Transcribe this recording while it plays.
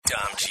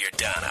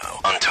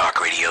Giordano on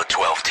Talk Radio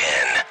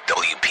 1210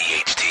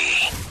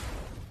 WPHT.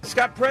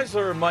 Scott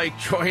Presler might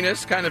join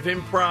us, kind of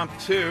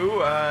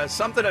impromptu.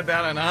 Something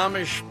about an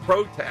Amish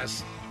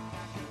protest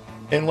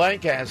in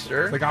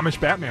Lancaster. It's like Amish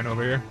Batman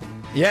over here.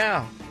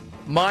 Yeah,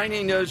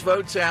 mining those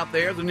votes out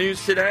there. The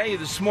news today,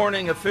 this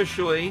morning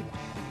officially,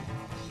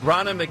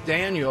 Ronna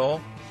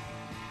McDaniel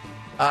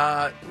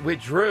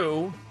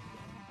withdrew,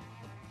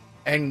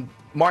 and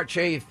March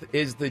 8th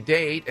is the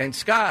date. And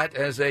Scott,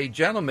 as a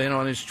gentleman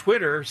on his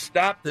Twitter,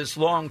 stopped this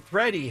long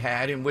thread he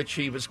had in which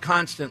he was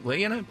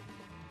constantly, in a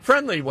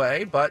friendly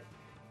way, but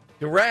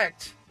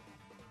direct,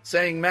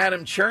 saying,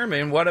 Madam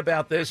Chairman, what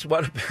about this,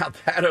 what about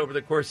that, over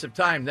the course of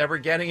time, never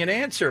getting an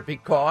answer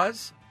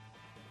because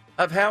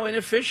of how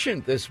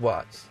inefficient this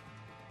was.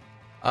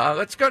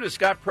 Let's go to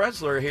Scott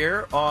Presler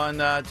here on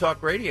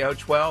Talk Radio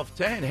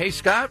 1210. Hey,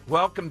 Scott,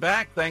 welcome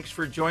back. Thanks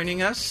for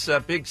joining us.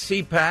 Big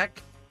CPAC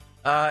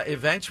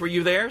events. Were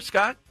you there,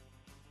 Scott?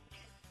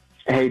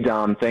 Hey,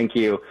 Dom. Thank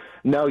you.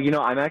 No,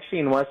 I'm actually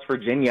in West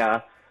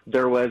Virginia.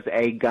 There was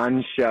a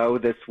gun show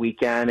this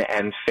weekend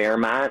in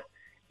Fairmont,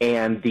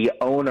 and the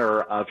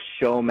owner of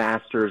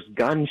Showmasters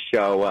Gun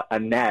Show,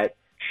 Annette,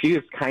 she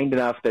is kind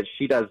enough that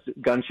she does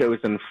gun shows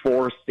in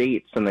 4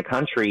 states in the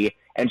country,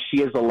 and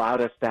she has allowed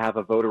us to have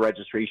a voter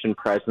registration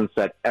presence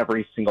at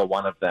every single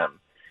one of them.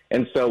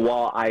 And so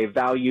while I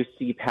value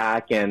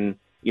CPAC and,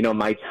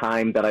 my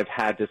time that I've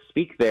had to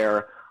speak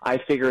there, I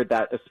figured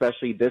that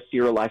especially this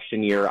year,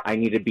 election year, I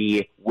need to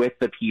be with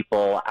the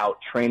people out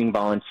training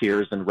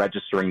volunteers and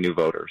registering new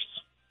voters.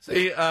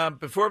 See,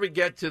 before we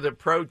get to the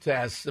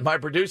protests, my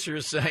producer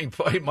is saying,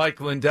 play Mike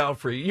Lindell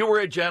for you. You were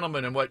a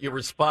gentleman in what you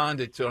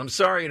responded to. I'm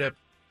sorry to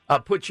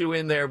put you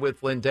in there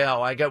with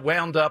Lindell. I got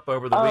wound up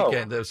over the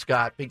weekend, though,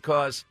 Scott,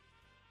 because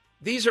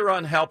these are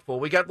unhelpful.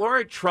 We got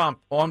Laura Trump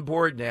on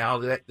board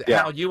now,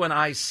 how you and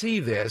I see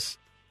this.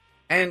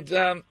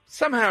 And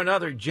somehow or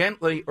another,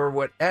 gently or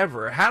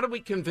whatever, how do we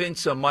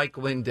convince a Mike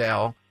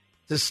Lindell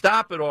to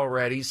stop it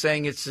already,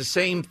 saying it's the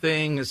same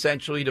thing,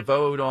 essentially, to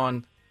vote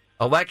on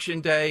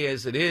Election Day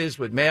as it is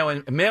with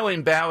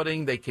mail-in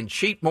balloting? They can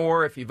cheat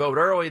more. If you vote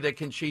early, they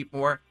can cheat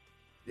more.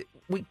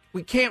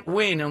 We can't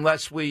win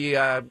unless we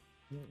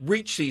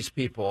reach these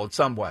people in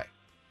some way.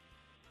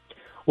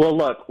 Well,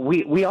 look,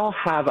 we all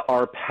have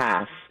our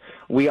paths.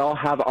 We all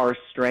have our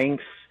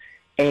strengths,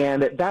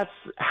 and that's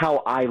how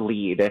I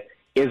lead.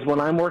 Is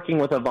when I'm working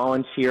with a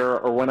volunteer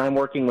or when I'm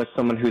working with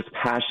someone who's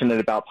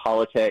passionate about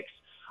politics,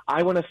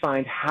 I want to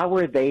find how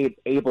are they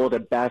able to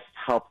best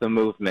help the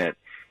movement.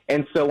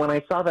 And so when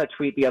I saw that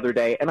tweet the other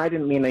day, and I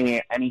didn't mean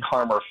any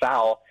harm or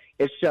foul,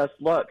 it's just,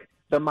 look,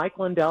 the Mike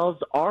Lindells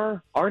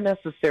are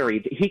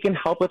necessary. He can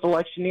help with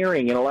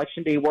electioneering and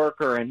election day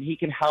worker, and he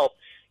can help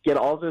get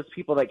all those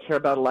people that care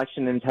about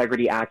election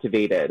integrity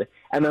activated.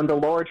 And then the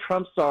Laura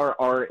Trumps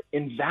are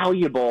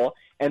invaluable,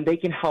 and they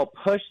can help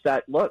push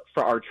that, look,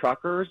 for our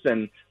truckers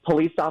and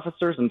police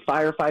officers and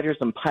firefighters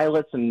and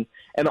pilots and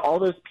all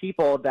those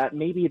people that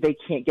maybe they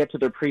can't get to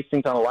their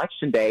precinct on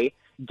Election Day,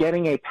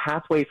 getting a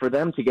pathway for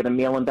them to get a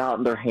mail-in ballot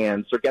in their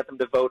hands or get them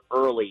to vote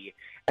early.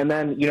 And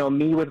then,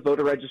 me with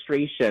voter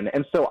registration.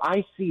 And so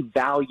I see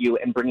value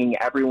in bringing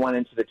everyone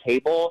into the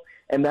table,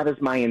 and that is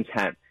my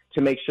intent,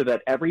 to make sure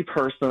that every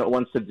person that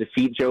wants to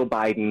defeat Joe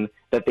Biden,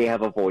 that they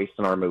have a voice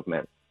in our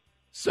movement.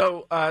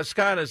 So,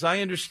 Scott, as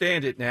I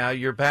understand it now,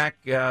 you're back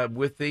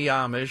with the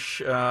Amish,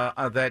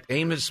 that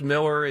Amos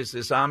Miller is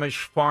this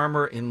Amish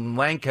farmer in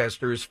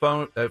Lancaster. His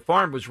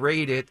farm was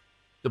raided.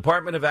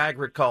 Department of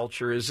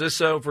Agriculture. Is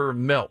this over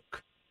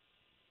milk?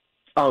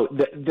 Oh,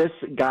 this,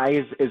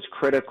 guys, is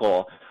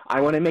critical. I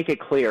want to make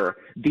it clear.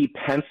 The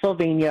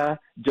Pennsylvania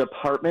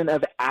Department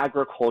of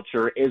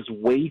Agriculture is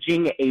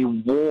waging a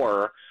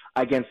war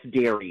against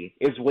dairy,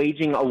 is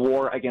waging a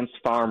war against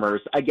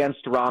farmers, against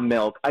raw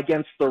milk,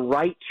 against the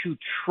right to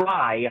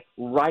try,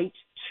 right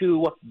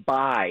to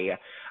buy.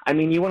 I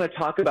mean, you want to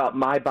talk about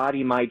my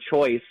body, my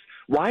choice.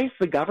 Why is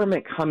the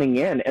government coming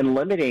in and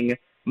limiting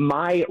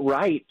my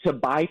right to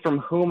buy from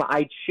whom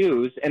I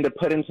choose and to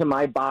put into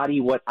my body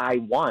what I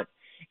want?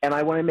 And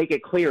I want to make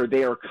it clear,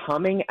 they are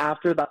coming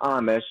after the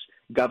Amish.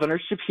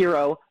 Governor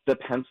Shapiro, the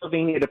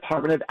Pennsylvania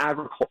Department of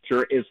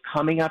Agriculture, is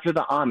coming after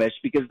the Amish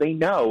because they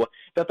know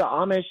that the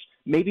Amish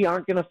maybe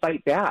aren't going to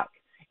fight back.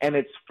 And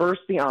it's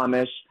first the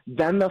Amish,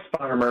 then the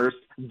farmers,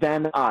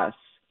 then us.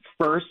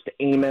 First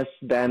Amos,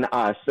 then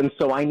us. And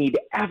so I need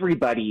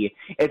everybody.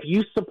 If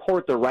you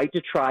support the right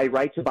to try,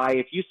 right to buy,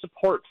 if you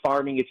support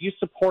farming, if you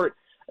support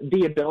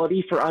the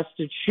ability for us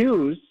to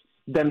choose,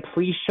 then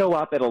please show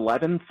up at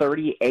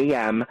 11:30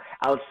 a.m.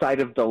 outside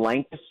of the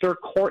Lancaster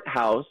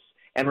Courthouse.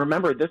 And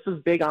remember, this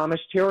is big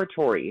Amish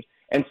territory.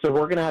 And so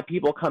we're going to have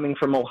people coming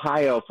from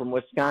Ohio, from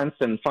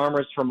Wisconsin,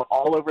 farmers from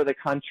all over the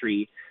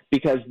country,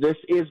 because this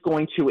is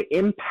going to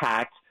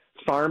impact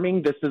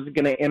farming. This is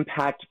going to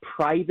impact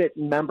private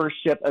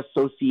membership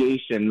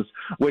associations,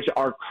 which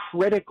are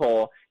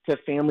critical to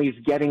families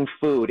getting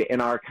food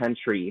in our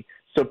country.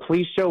 So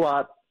please show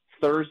up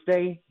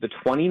Thursday, the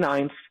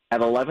 29th at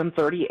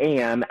 11:30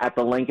 a.m. at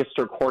the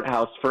Lancaster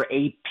Courthouse for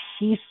a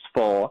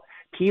peaceful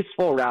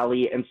peaceful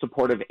rally in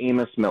support of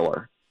Amos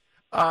Miller.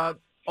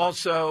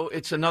 Also,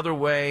 it's another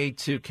way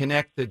to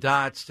connect the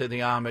dots to the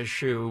Amish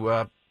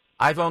who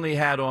I've only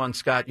had on,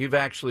 Scott. You've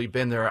actually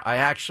been there. I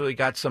actually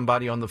got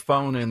somebody on the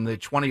phone in the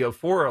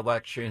 2004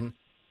 election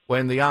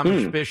when the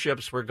Amish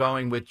bishops were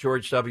going with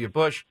George W.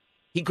 Bush.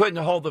 He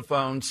couldn't hold the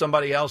phone.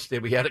 Somebody else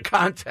did. We had a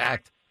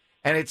contact.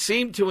 And it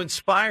seemed to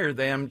inspire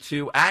them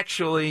to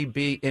actually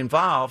be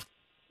involved.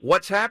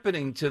 What's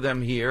happening to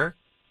them here?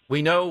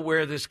 We know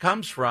where this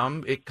comes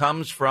from. It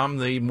comes from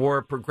the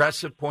more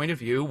progressive point of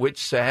view, which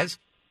says,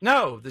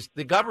 no,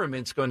 the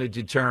government's going to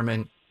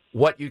determine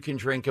what you can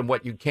drink and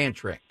what you can't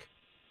drink.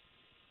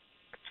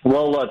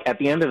 Well, look, at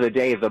the end of the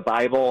day, the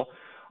Bible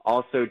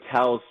also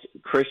tells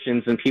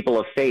Christians and people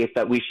of faith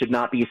that we should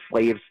not be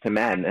slaves to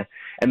men.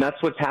 And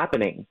that's what's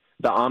happening.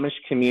 The Amish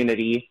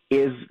community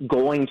is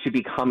going to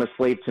become a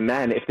slave to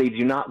men if they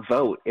do not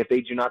vote, if they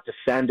do not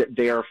defend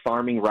their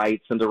farming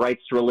rights and the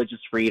rights to religious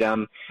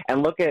freedom.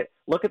 And look at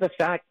the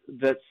fact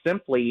that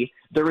simply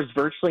there is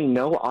virtually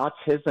no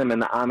autism in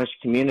the Amish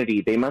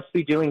community. They must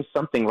be doing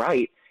something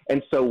right.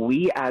 And so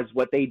we, as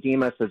what they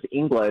deem us as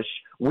English,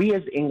 we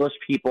as English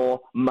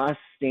people must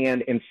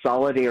stand in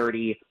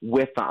solidarity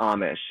with the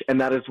Amish.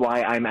 And that is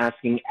why I'm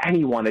asking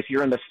anyone, if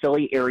you're in the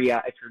Philly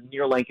area, if you're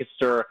near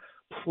Lancaster,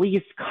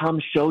 please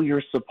come show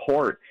your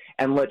support,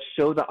 and let's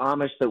show the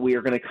Amish that we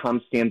are going to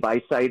come stand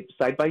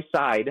side by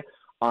side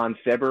on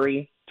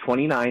February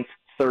 29th,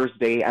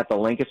 Thursday at the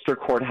Lancaster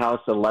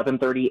Courthouse,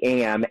 11:30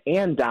 a.m.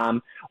 And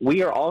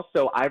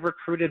I've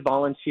recruited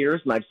volunteers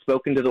and I've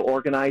spoken to the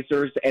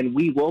organizers, and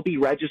we will be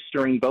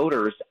registering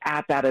voters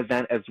at that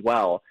event as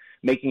well,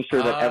 making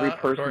sure that every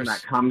person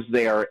that comes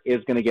there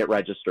is going to get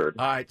registered.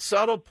 All right,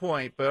 subtle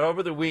point, but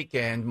over the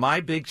weekend, my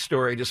big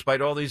story,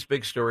 despite all these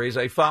big stories,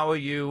 I follow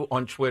you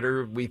on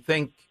Twitter. We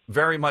think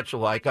very much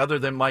alike, other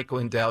than Mike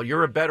Lindell.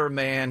 You're a better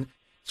man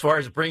as far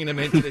as bringing him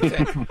into the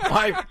tent.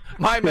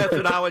 My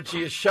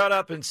methodology is shut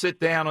up and sit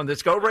down on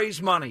this. Go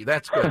raise money.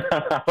 That's good.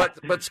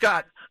 But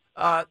Scott,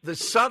 the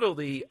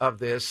subtlety of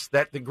this,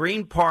 that the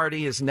Green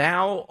Party is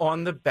now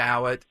on the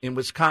ballot in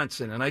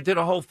Wisconsin, and I did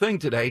a whole thing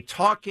today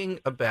talking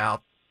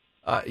about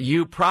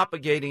you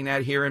propagating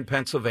that here in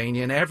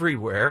Pennsylvania and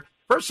everywhere.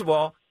 First of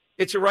all,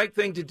 it's the right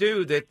thing to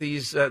do that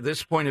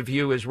this point of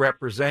view is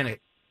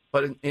represented.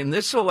 But in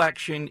this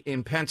election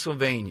in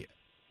Pennsylvania,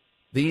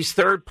 these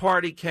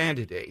third-party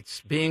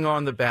candidates being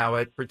on the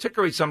ballot,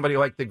 particularly somebody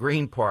like the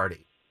Green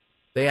Party,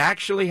 they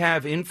actually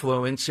have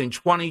influence. In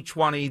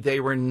 2020, they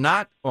were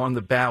not on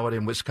the ballot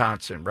in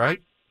Wisconsin,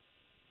 right?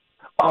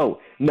 Oh,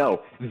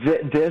 no.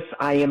 This,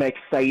 I am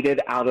excited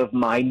out of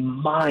my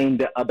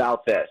mind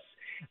about this.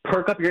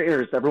 Perk up your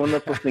ears, everyone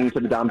that's listening to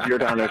the Dom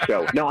Giordano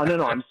show. No,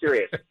 I'm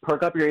serious.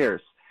 Perk up your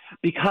ears.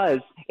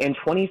 Because in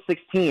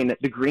 2016,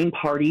 the Green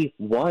Party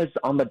was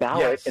on the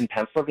ballot in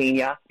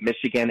Pennsylvania,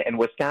 Michigan, and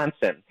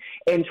Wisconsin.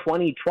 In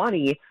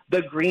 2020,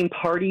 the Green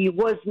Party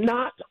was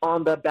not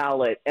on the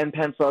ballot in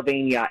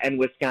Pennsylvania and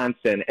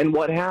Wisconsin. And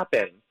what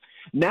happened?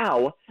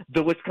 Now,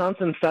 the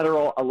Wisconsin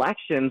federal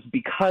elections,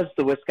 because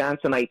the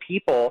Wisconsinite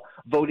people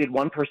voted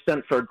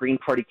 1% for a Green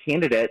Party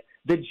candidate,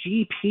 the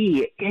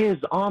GP is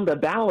on the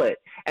ballot.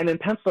 And in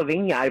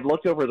Pennsylvania, I've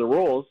looked over the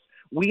rules.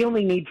 We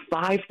only need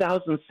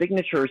 5,000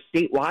 signatures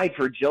statewide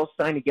for Jill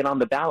Stein to get on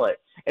the ballot.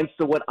 And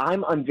so what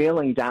I'm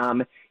unveiling,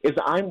 Dom, is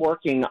I'm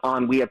working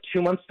on, we have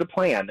 2 months to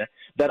plan,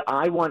 that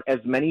I want as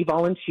many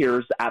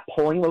volunteers at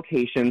polling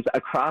locations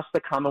across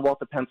the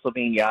Commonwealth of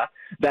Pennsylvania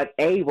that,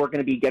 A, we're going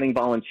to be getting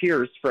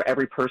volunteers for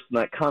every person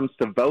that comes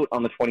to vote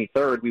on the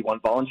 23rd. We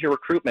want volunteer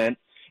recruitment.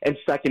 And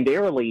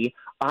secondarily,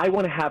 I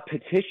want to have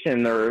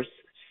petitioners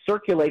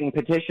circulating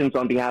petitions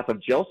on behalf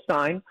of Jill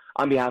Stein,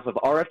 on behalf of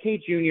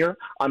RFK Jr.,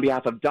 on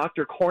behalf of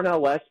Dr.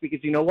 Cornel West,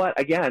 because you know what?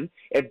 Again,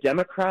 if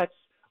Democrats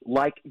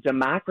like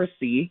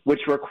democracy,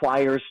 which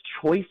requires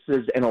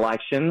choices in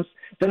elections,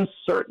 then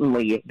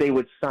certainly they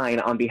would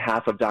sign on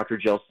behalf of Dr.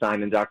 Jill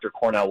Stein and Dr.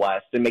 Cornel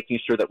West and making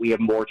sure that we have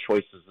more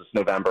choices this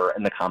November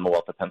in the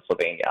Commonwealth of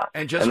Pennsylvania.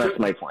 And that's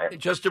my plan.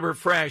 Just to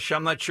refresh,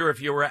 I'm not sure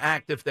if you were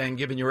active then,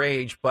 given your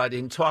age, but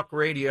in talk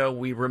radio,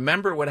 we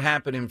remember what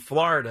happened in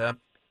Florida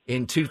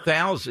in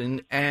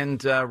 2000,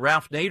 and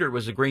Ralph Nader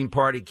was a Green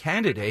Party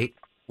candidate.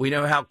 We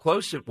know how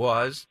close it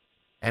was,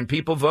 and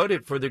people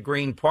voted for the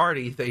Green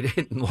Party. They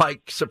didn't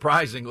like,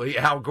 surprisingly,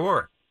 Al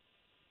Gore.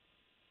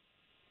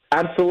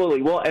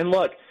 Absolutely. Well, and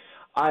look,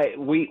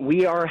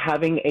 we are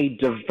having a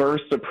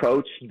diverse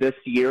approach this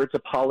year to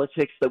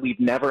politics that we've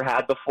never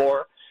had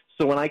before.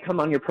 So when I come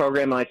on your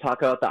program and I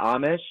talk about the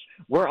Amish,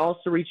 we're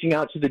also reaching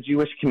out to the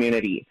Jewish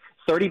community.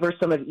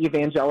 30% of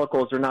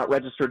evangelicals are not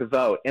registered to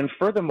vote. And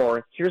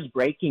furthermore, here's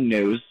breaking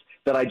news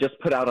that I just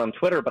put out on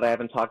Twitter, but I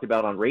haven't talked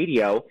about on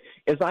radio,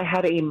 is I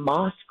had a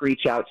mosque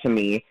reach out to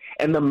me,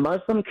 and the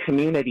Muslim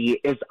community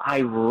is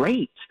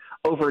irate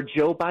over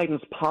Joe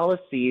Biden's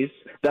policies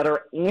that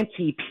are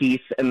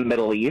anti-peace in the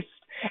Middle East.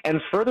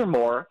 And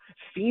furthermore,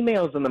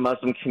 females in the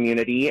Muslim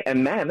community,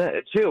 and men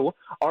too,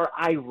 are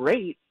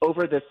irate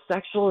over the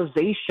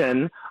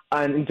sexualization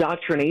and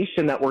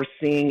indoctrination that we're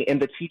seeing in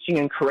the teaching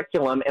and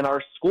curriculum in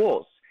our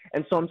schools.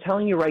 And so I'm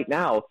telling you right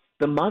now,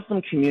 the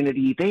Muslim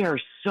community, they are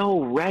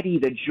so ready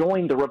to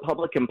join the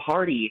Republican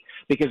Party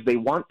because they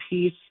want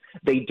peace.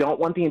 They don't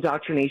want the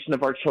indoctrination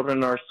of our children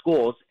in our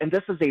schools. And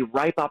this is a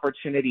ripe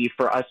opportunity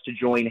for us to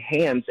join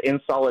hands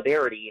in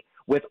solidarity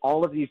with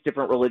all of these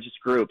different religious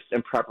groups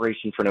in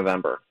preparation for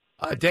November.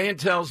 Dan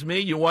tells me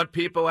you want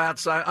people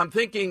outside. I'm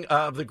thinking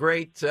of the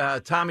great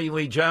Tommy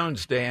Lee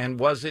Jones, Dan.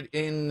 Was it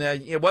in,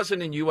 it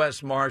wasn't in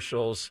U.S.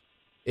 Marshals.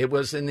 It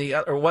was in the,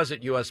 or was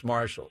it U.S.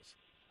 Marshals?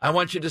 I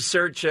want you to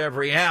search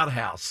every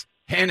outhouse,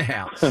 hen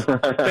house,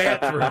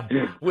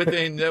 bathroom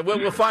within,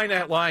 we'll find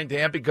that line,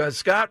 Dan, because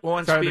Scott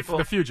wants people.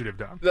 The fugitive,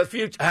 Dom.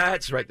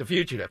 That's right, the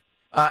fugitive.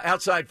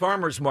 Outside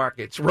farmers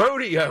markets,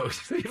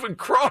 rodeos, even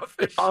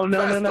crawfish. Oh,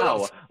 no.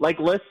 festivals. Like,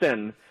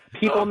 listen.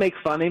 People make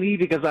fun of me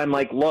because I'm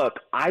like, look,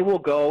 I will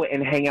go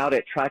and hang out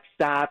at truck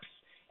stops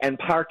and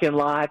parking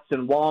lots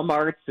and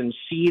Walmarts and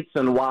Sheetz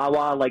and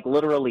Wawa. Like,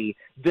 literally,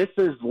 this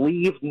is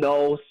leave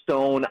no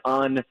stone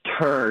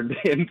unturned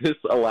in this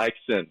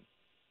election.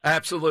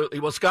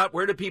 Absolutely. Well, Scott,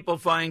 where do people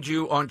find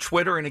you on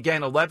Twitter? And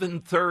again,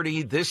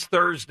 11:30 this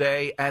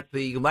Thursday at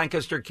the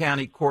Lancaster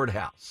County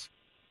Courthouse.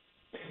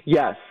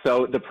 Yes,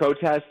 so the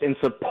protest in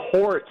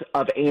support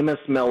of Amos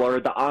Miller,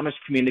 the Amish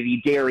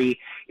community dairy,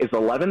 is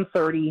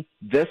 11:30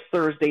 this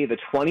Thursday, the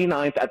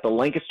 29th, at the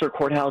Lancaster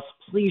Courthouse.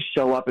 Please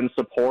show up and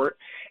support.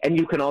 And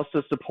you can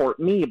also support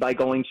me by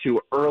going to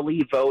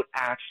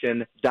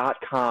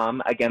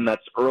earlyvoteaction.com. Again,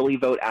 that's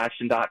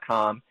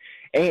earlyvoteaction.com.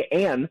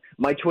 And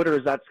my Twitter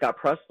is @Scott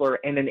Pressler,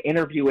 and an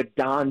interview with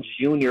Don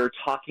Jr.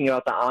 talking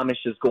about the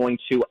Amish is going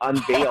to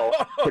unveil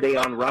today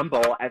on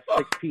Rumble at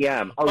 6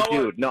 p.m. Oh,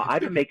 dude, no,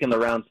 I've been making the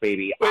rounds,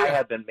 baby. I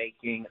have been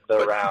making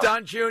the rounds.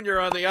 Don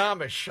Jr. on the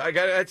Amish.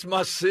 That's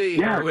must-see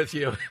with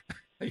you.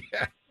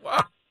 Yeah,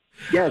 wow.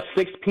 Yeah,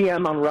 6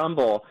 p.m. on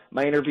Rumble,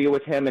 my interview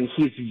with him, and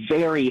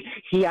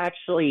he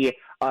actually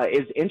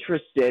is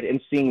interested in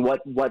seeing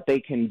what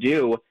they can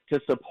do to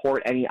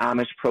support any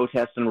Amish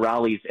protests and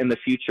rallies in the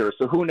future.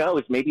 So who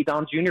knows? Maybe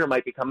Don Jr.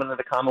 might be coming to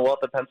the Commonwealth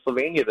of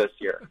Pennsylvania this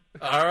year.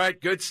 All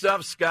right, good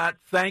stuff, Scott.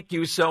 Thank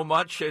you so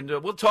much, and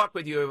we'll talk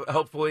with you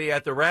hopefully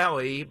at the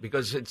rally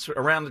because it's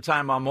around the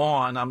time I'm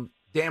on.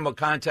 Dan will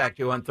contact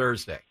you on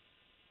Thursday.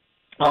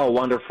 Oh,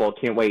 wonderful.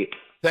 Can't wait.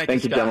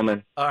 Thank you,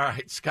 gentlemen. All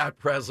right, Scott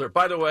Pressler.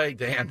 By the way,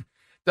 Dan,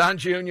 Don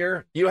Jr.,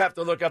 you have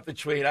to look up the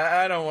tweet.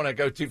 I don't want to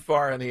go too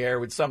far in the air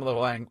with some of the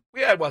language.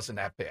 Yeah, it wasn't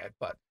that bad.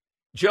 But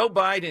Joe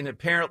Biden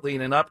apparently in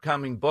an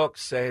upcoming book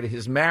said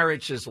his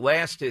marriage has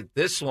lasted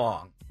this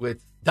long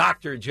with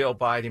Dr. Jill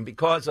Biden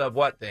because of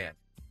what, Dan?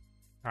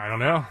 I don't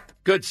know.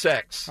 Good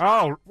sex.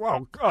 Oh,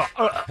 well.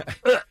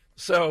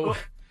 So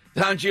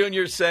Don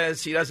Jr.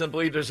 says he doesn't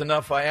believe there's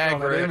enough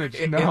Viagra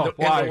in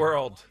the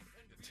world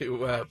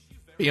to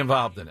be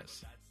involved in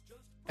this.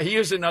 He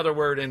used another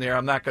word in there.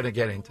 I'm not going to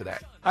get into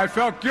that. I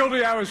felt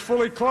guilty. I was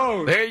fully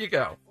clothed. There you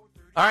go.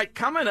 All right,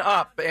 coming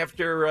up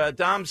after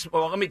Dom's...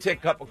 Well, let me take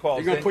a couple calls.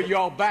 They're going to put you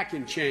all back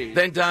in chains.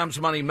 Then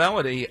Dom's Money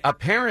Melody.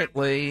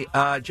 Apparently,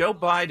 Joe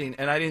Biden,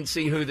 and I didn't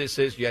see who this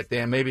is yet,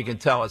 Dan, maybe you can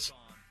tell us,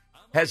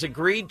 has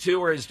agreed to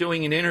or is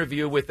doing an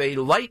interview with a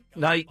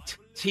late-night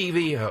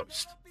TV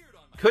host.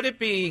 Could it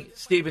be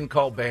Stephen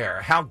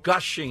Colbert? How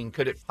gushing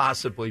could it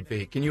possibly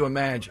be? Can you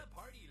imagine?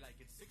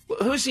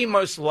 Who's he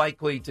most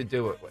likely to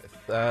do it with?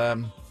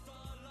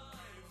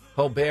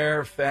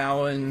 Colbert,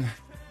 Fallon,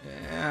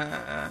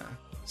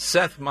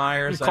 Seth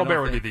Meyers.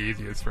 Colbert would be the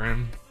easiest for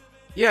him.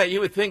 Yeah, you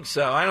would think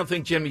so. I don't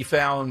think Jimmy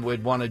Fallon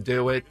would want to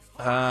do it.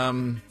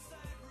 Yeah,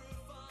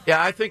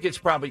 I think it's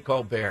probably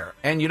Colbert.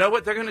 And you know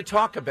what they're going to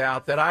talk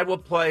about that I will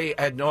play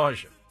ad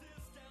nauseum?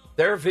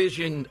 Their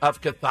vision of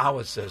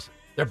Catholicism.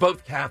 They're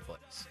both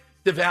Catholics,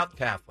 devout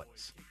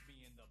Catholics.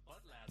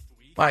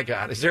 My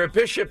God, is there a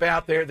bishop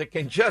out there that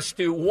can just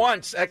do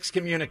once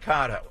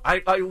excommunicado?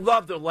 I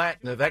love the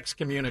Latin of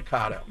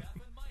excommunicado.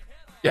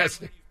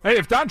 Yes. Hey,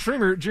 if Don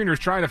Jr. is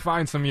trying to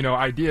find some,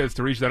 ideas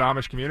to reach that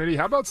Amish community,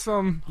 how about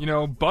some,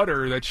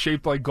 butter that's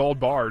shaped like gold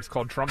bars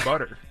called Trump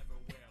butter?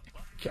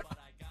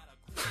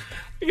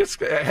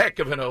 It's a heck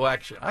of an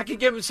election. I could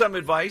give him some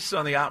advice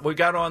on we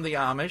got on the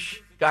Amish.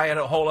 Guy had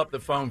to hold up the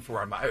phone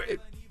for him.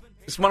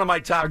 It's one of my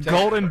top 10. A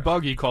golden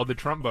buggy called the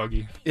Trump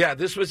buggy. Yeah,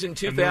 this was in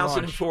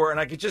 2004, and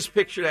I could just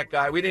picture that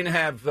guy. We didn't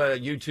have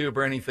YouTube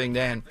or anything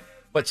then,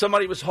 but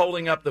somebody was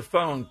holding up the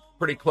phone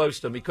pretty close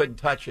to him. He couldn't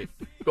touch it,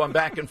 going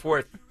back and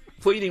forth,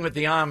 pleading with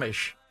the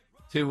Amish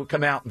to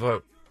come out and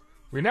vote.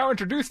 We now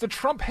introduce the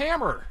Trump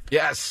hammer.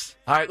 Yes.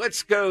 All right,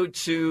 let's go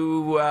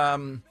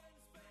to,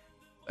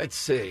 let's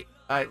see.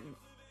 I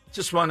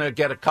just want to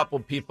get a couple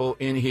people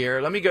in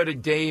here. Let me go to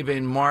Dave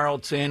in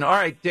Marlton. All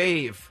right,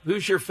 Dave,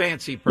 who's your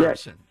fancy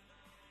person? Yes.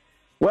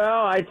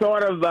 Well, I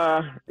thought of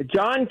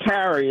John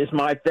Kerry is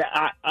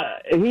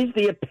he's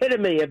the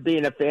epitome of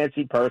being a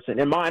fancy person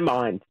in my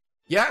mind.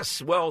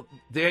 Yes, well,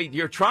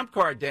 your trump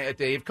card,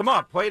 Dave. Come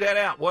on, play that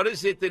out. What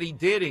is it that he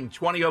did in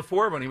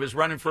 2004 when he was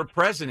running for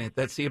president?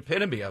 That's the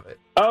epitome of it.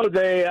 Oh,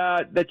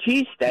 the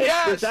cheesesteak.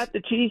 Yes. Was that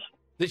the cheese?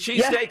 The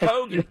cheesesteak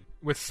Hoagie.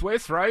 With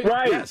Swiss, right?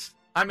 Right. Yes.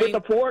 I mean,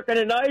 with a fork and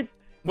a knife.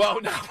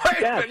 Well, no, wait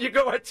a Yes. minute. You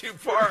go too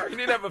far. He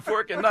didn't have a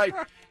fork and knife.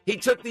 He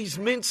took these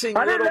mincing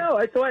I don't little... know.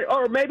 I thought,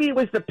 or maybe it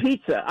was the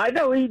pizza. I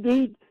know he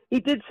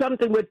did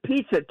something with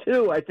pizza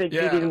too. I think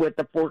Yeah. he did with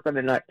the fork and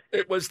the knife.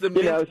 It was the,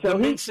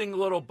 mincing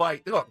little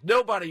bite. Look,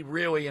 nobody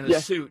really in a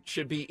suit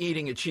should be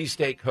eating a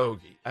cheesesteak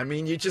hoagie. I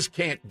mean, you just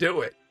can't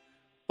do it.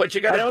 But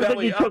you got to belly I don't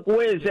think he took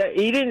Whiz.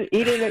 He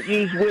didn't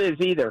use Whiz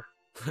either.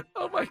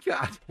 Oh, my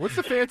God. What's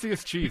the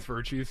fanciest cheese for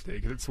a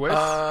cheesesteak? Is it Swiss?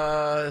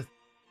 No,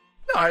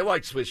 I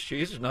like Swiss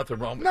cheese. There's nothing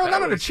wrong with no, that.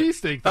 not on a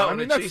cheesesteak, though. Oh, I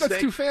mean, on a that's cheesesteak?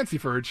 too fancy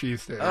for a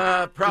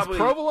cheesesteak. Probably. Is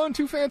provolone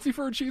too fancy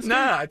for a cheesesteak?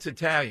 No, it's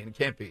Italian. It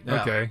can't be. No.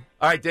 Okay.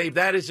 All right, Dave,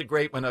 that is a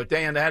great one. Oh,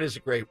 Dan, that is a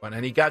great one.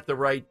 And he got the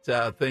right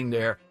thing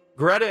there.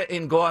 Greta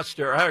in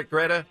Gloucester. All right,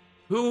 Greta,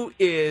 who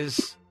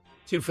is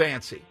too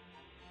fancy?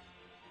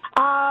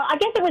 I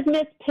guess it was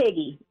Miss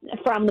Piggy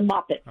from the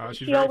Muppets. Oh, she's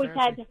she very always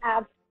had fancy. to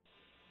have,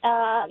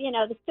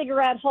 the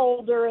cigarette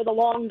holder, the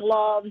long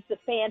gloves, the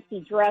fancy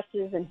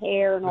dresses and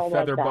hair and The all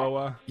feather that.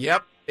 boa.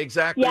 Yep,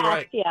 exactly Yes,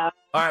 right. yeah.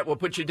 All right, we'll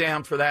put you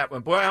down for that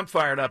one. Boy, I'm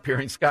fired up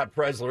hearing Scott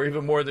Presler,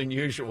 even more than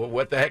usual.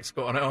 What the heck's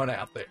going on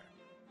out there?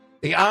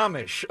 The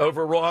Amish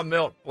over raw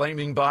milk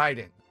blaming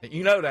Biden.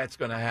 You know that's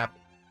going to happen.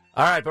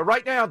 All right, but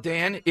right now,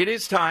 Dan, it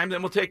is time.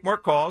 Then we'll take more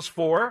calls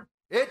for...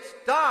 It's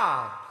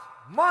Dom's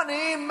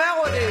Money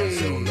Melody.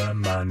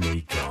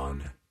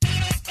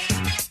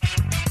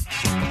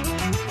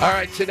 All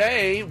right,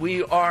 today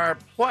we are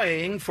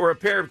playing for a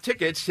pair of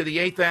tickets to the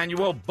 8th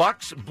annual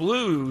Bucks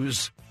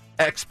Blues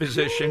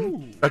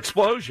Explosion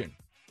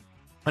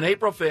on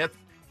April 5th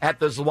at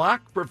the Zlock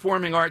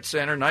Performing Arts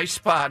Center. Nice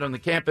spot on the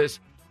campus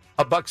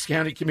of Bucks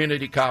County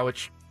Community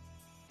College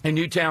in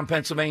Newtown,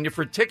 Pennsylvania.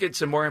 For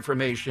tickets and more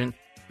information,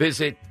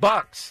 visit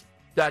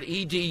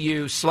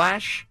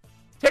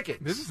bucks.edu/tickets.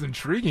 This is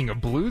intriguing. A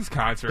blues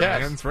concert,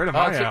 Yes. man. It's right up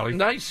my It's a alley.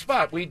 nice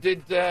spot. We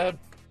did,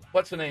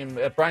 what's the name?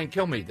 Brian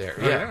Kilmeade there.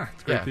 Oh, yeah,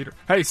 it's great theater.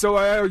 Hey,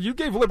 so you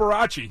gave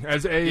Liberace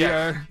as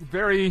a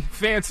very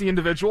fancy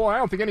individual. I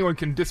don't think anyone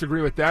can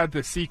disagree with that,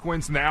 the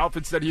sequence and the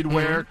outfits that he'd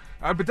wear.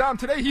 But, Dom,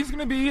 today he's going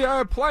to be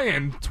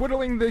playing,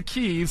 twiddling the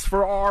keys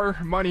for our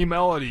Money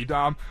Melody,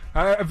 Dom.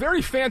 A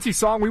very fancy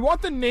song. We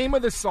want the name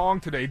of the song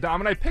today,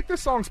 Dom, and I picked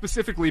this song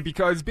specifically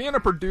because being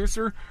a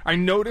producer, I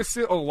notice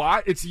it a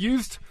lot. It's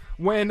used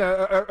when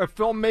a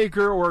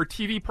filmmaker or a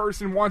TV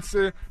person wants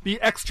to be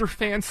extra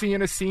fancy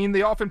in a scene.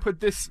 They often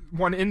put this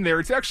one in there.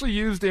 It's actually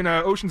used in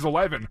Ocean's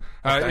 11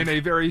 in a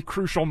very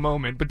crucial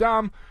moment. But,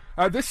 Dom,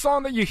 this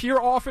song that you hear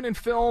often in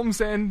films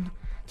and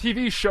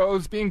TV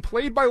shows being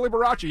played by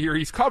Liberace here,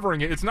 he's covering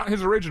it. It's not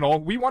his original.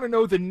 We want to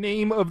know the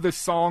name of the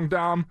song,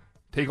 Dom.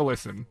 Take a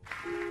listen.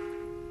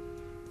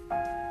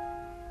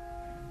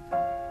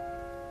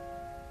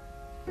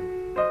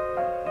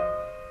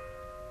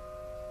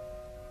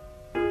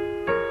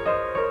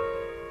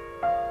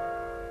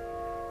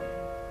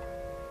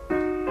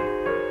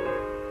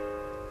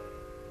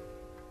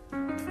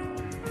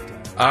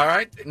 All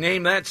right,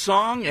 name that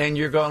song, and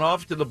you're going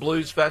off to the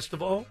Blues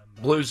Festival,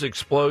 Blues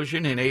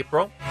Explosion in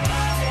April.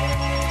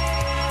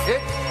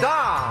 It's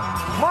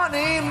Dom's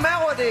Money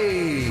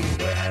Melody.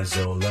 Where's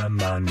all the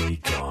money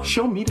gone?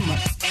 Show me the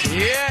money.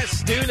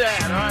 Yes, do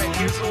that. All right,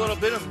 here's a little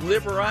bit of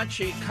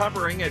Liberace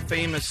covering a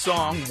famous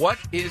song. What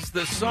is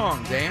the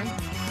song, Dan?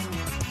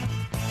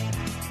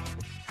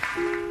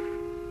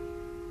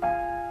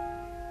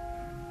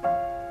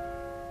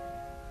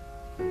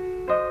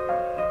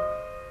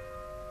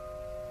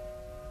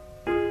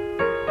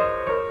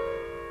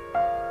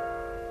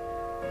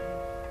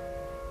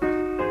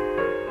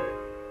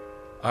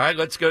 All right,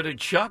 let's go to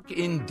Chuck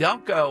in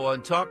Delco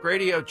on Talk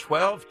Radio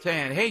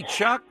 1210. Hey,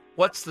 Chuck,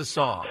 what's the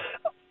song?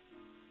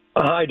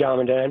 Hi, Dom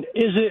and Dan.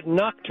 Is it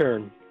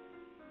Nocturne?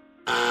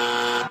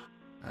 All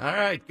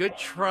right, good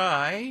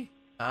try.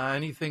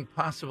 Anything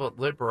possible at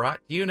Liberace?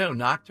 Do you know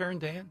Nocturne,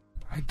 Dan?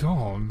 I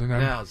don't. And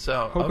I'm No,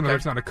 so, hoping okay.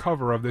 there's not a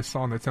cover of this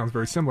song that sounds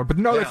very similar. But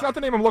no, that's not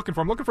the name I'm looking for.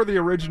 I'm looking for the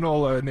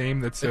original name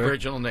that's... The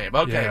original name.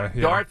 Okay,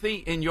 yeah. Dorothy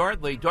in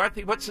Yardley.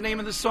 Dorothy, what's the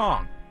name of the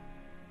song?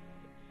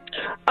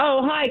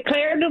 Oh, hi,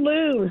 Claire de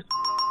Lune.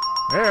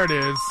 There it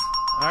is.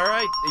 All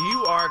right,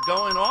 you are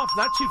going off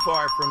not too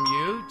far from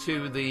you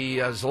to the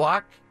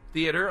Zlock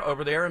Theater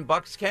over there in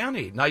Bucks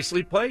County.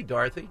 Nicely played,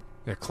 Dorothy.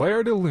 Yeah,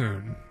 Claire de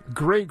Lune.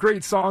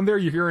 Great song there.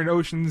 You hear in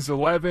Ocean's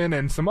 11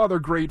 and some other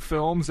great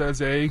films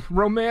as a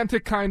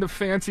romantic kind of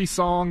fancy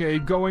song, a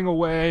going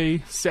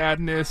away,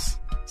 sadness,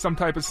 some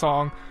type of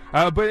song.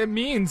 But it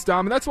means,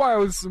 Dom, and that's why I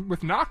was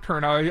with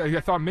Nocturne.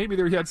 I thought maybe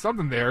he had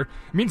something there. It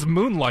means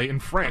moonlight in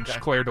French, okay.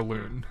 Claire de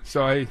Lune.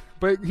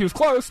 But he was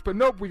close, but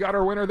nope, we got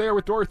our winner there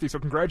with Dorothy. So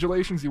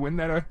congratulations, you win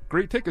that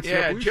great tickets.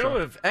 Yeah, Joe,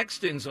 if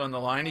Exton's on the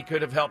line, he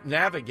could have helped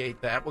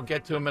navigate that. We'll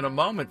get to him in a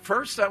moment.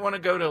 First, I want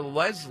to go to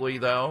Leslie,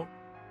 though,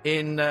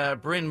 in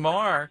Bryn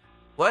Mawr.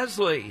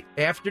 Leslie,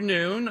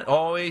 afternoon,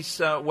 always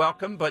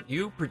welcome, but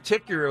you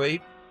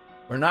particularly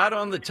are not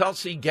on the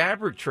Tulsi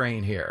Gabbard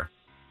train here.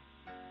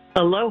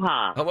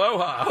 Aloha.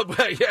 Aloha.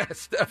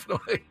 Yes,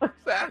 definitely.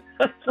 What's that?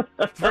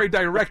 It's very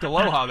direct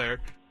aloha there.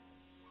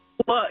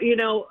 Well,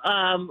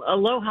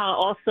 aloha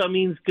also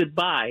means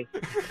goodbye.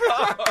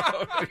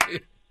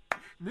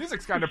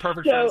 Music's kind of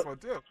perfect for this one,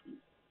 too.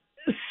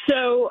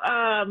 So,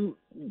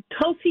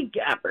 Tulsi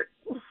Gabbard,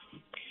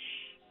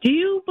 do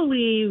you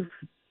believe?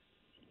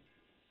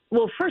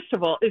 Well, first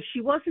of all, if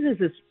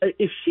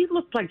if she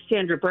looked like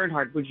Sandra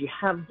Bernhard, would you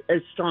have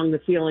as strong the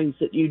feelings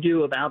that you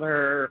do about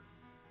her?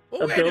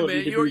 Well, wait a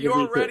minute. You're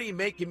already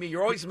making me.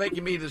 You're always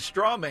making me the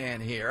straw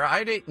man here.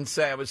 I didn't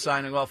say I was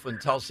signing off on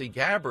Tulsi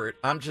Gabbard.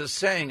 I'm just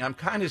saying I'm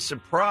kind of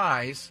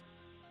surprised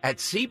at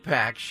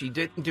CPAC. She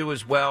didn't do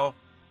as well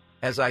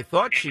as I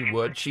thought she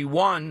would. She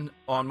won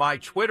on my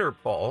Twitter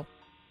poll,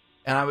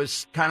 and I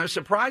was kind of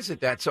surprised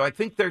at that. So I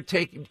think they're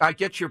taking. I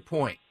get your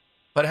point,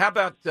 but how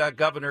about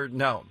Governor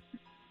Noem?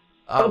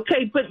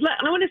 Okay, but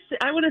I want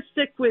to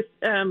stick with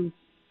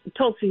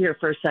Tulsi here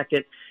for a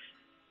second.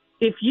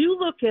 If you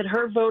look at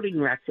her voting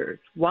record,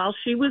 while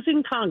she was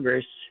in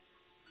Congress,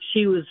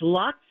 she was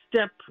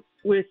lockstep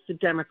with the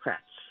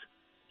Democrats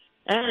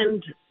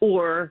and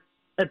or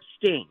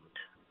abstained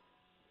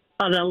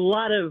on a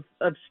lot of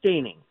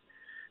abstaining.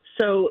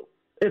 So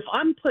if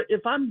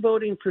I'm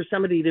voting for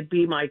somebody to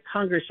be my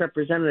Congress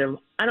representative,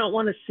 I don't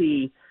want to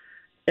see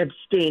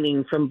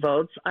abstaining from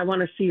votes. I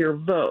want to see her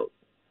vote.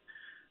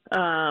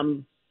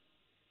 Well,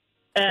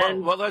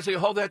 Leslie,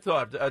 hold that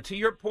thought. To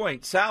your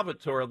point,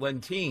 Salvatore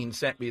Lentine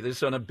sent me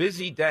this on a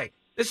busy day.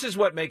 This is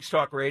what makes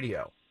talk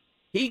radio.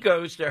 He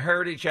goes to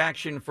Heritage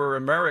Action for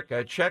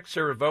America, checks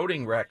her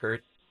voting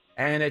record,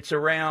 and it's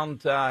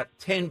around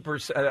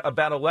 10%,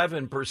 about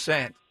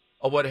 11%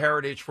 of what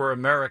Heritage for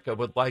America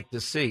would like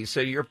to see. So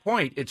your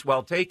point, it's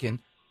well taken.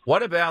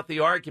 What about the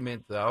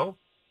argument, though?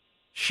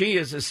 She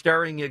is a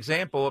stirring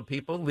example of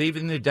people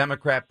leaving the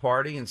Democrat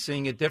Party and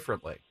seeing it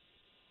differently.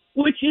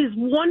 Which is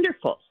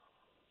wonderful.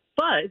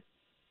 But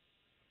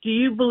do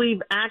you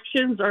believe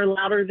actions are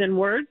louder than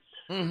words?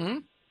 Mm-hmm.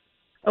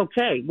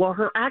 Okay. Well,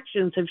 her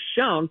actions have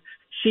shown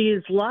she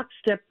is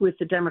lockstep with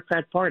the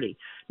Democrat Party.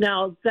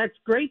 Now, that's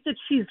great that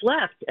she's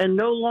left and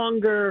no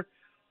longer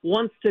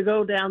wants to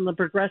go down the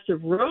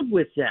progressive road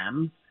with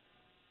them,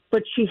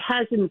 but she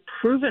hasn't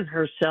proven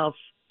herself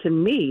to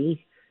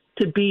me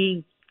to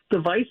be the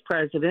vice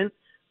president,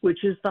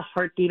 which is the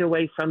heartbeat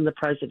away from the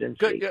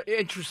presidency. Good,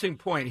 interesting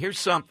point. Here's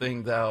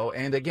something, though,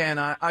 and again,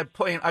 I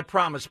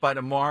promise by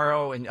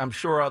tomorrow, and I'm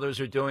sure others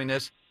are doing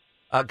this.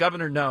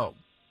 Governor Noem,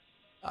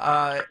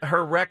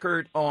 her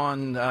record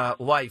on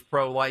life,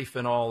 pro-life,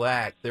 and all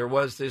that. There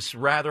was this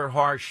rather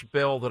harsh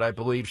bill that I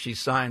believe she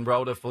signed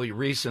relatively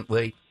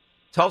recently.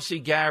 Tulsi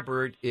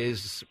Gabbard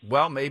is,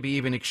 well, maybe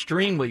even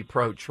extremely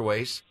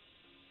pro-choice.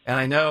 And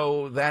I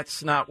know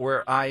that's not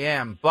where I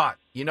am, but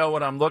you know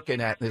what I'm looking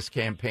at in this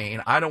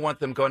campaign? I don't want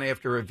them going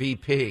after a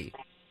VP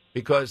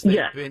because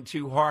they've been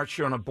too harsh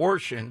on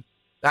abortion.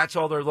 That's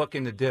all they're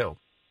looking to do.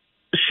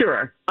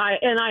 Sure. I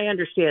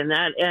understand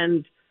that.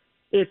 And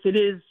if it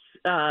is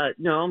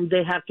Noem,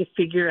 they have to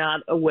figure out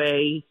a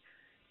way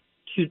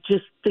to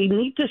they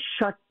need to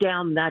shut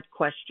down that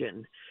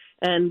question.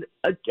 And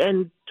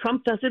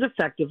Trump does it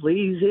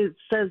effectively. It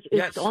says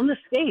it's on the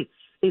states.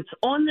 It's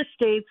on the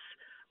states.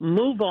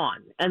 Move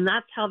on. And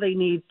that's how they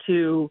need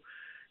to,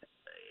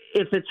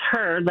 if it's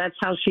her, that's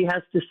how she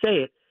has to say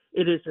it.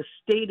 It is a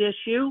state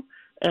issue,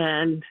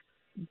 and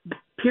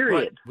period.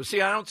 Right. Well,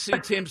 see, I don't see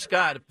Tim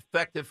Scott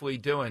effectively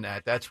doing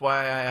that. That's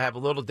why I have a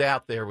little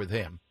doubt there with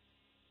him.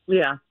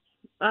 Yeah.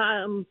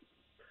 I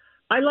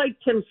like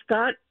Tim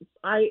Scott.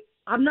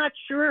 I'm not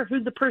sure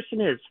who the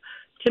person is.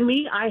 To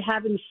me, I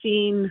haven't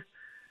seen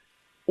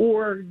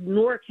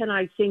nor can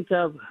I think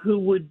of who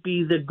would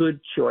be the good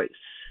choice.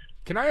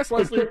 Can I ask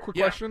Leslie a quick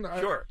question?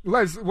 Sure.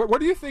 Les, what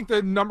do you think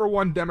the number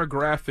one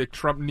demographic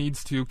Trump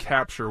needs to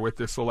capture with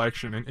this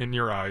election in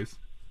your eyes?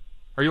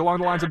 Are you along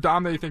the lines of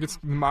Dom that you think it's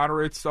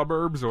moderate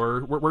suburbs,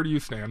 or where do you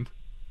stand?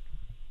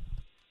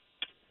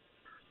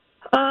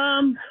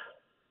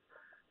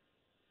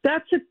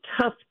 That's a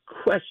tough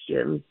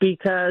question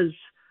because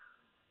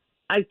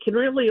I can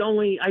really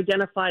only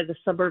identify the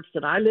suburbs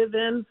that I live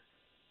in.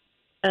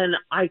 And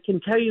I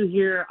can tell you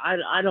here,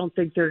 I don't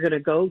think they're going to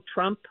go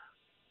Trump.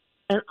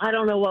 And I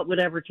don't know what would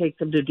ever take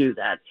them to do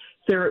that.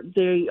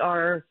 They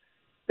are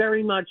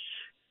very much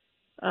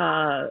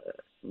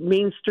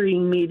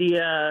mainstream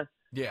media,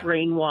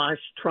 brainwashed,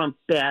 Trump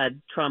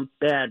bad, Trump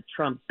bad,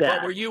 Trump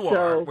bad.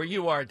 Well, where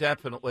you are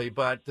definitely.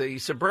 But the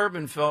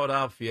suburban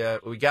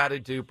Philadelphia, we got to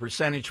do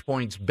percentage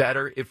points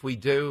better. If we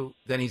do,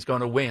 then he's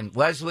going to win.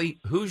 Leslie,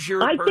 who's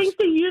your? I think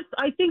the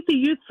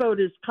youth vote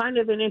is kind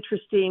of an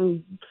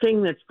interesting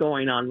thing that's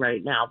going on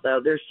right now.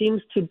 Though there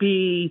seems to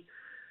be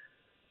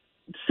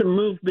some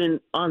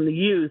movement on the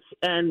youth,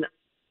 and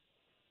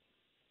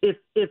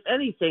if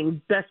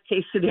anything, best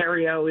case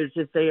scenario is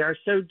if they are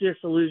so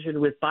disillusioned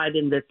with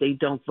Biden that they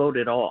don't vote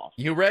at all.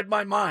 You read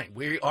my mind.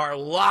 We are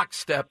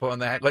lockstep on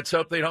that. Let's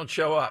hope they don't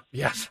show up.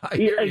 Yes, I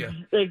hear you.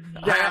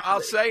 Exactly.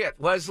 I'll say it.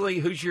 Leslie,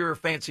 who's your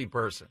fancy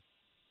person?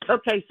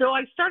 Okay, so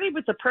I started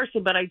with the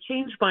person, but I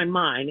changed my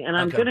mind, and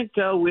I'm going to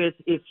go with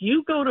if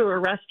you go to a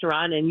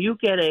restaurant and you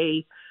get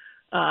a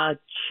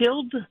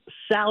chilled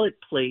salad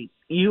plate,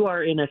 you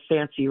are in a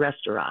fancy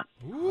restaurant.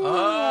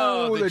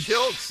 Oh, the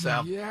chilled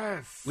salad.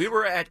 Yes. We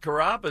were at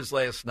Carrabba's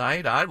last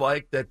night. I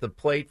liked that the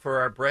plate for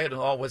our bread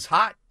and all was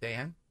hot,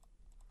 Dan.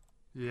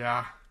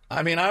 Yeah.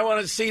 I mean, I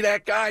want to see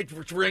that guy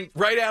drink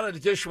right out of the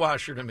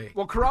dishwasher to me.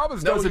 Well,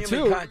 Carrabba's does it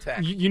too.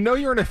 Contact. You know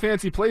you're in a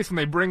fancy place when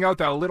they bring out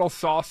that little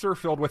saucer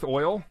filled with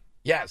oil?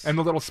 Yes. And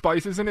the little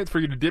spices in it for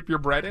you to dip your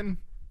bread in?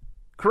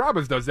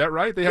 Carrabba's does that,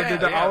 right? They have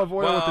the olive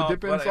oil with the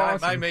dip-in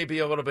sauce. I may be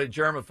a little bit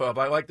germaphobe.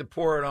 I like to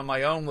pour it on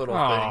my own little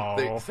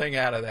thing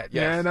out of that.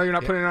 Yes. Yeah, no, you're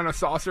not putting it on a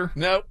saucer?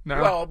 Nope.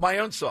 No. Well, my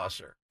own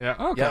saucer. Yeah,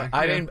 okay.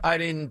 Yeah, I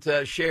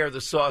didn't share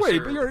the saucer.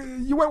 Wait, but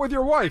you went with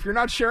your wife. You're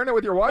not sharing it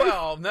with your wife?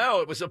 Well,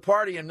 no, it was a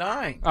party of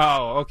 9.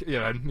 Oh, okay.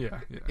 Yeah.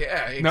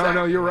 Yeah, exactly.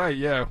 No, you're right.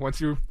 Yeah,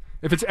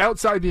 if it's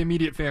outside the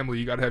immediate family,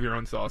 you got to have your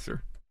own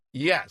saucer.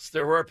 Yes,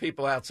 there were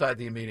people outside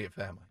the immediate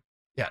family.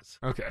 Yes.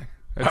 Okay.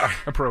 That's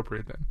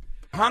appropriate then.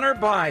 Hunter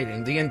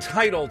Biden, the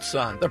entitled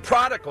son, the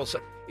prodigal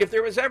son. If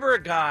there was ever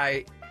a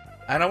guy,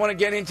 I don't want to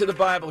get into the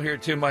Bible here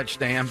too much,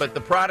 Dan, but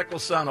the prodigal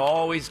son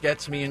always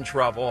gets me in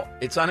trouble.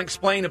 It's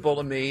unexplainable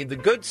to me. The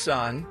good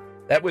son,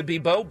 that would be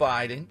Beau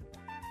Biden.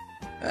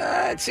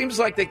 It seems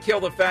like they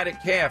kill the fatted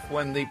calf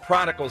when the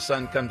prodigal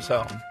son comes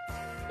home.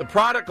 The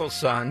prodigal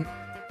son,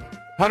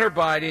 Hunter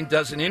Biden,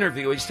 does an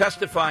interview. He's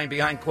testifying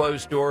behind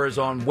closed doors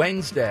on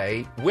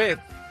Wednesday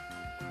with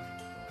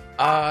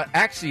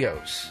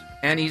Axios.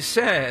 And he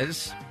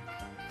says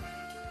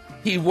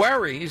he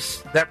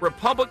worries that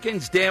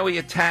Republicans' daily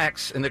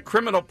attacks and the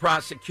criminal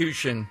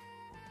prosecution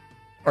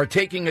are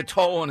taking a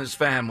toll on his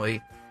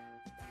family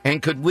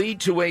and could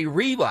lead to a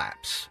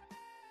relapse,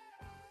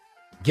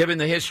 given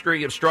the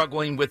history of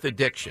struggling with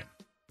addiction.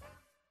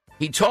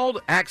 He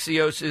told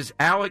Axios'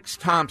 Alex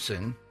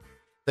Thompson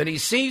that he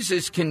sees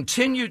his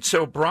continued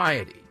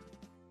sobriety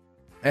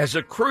as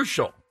a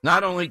crucial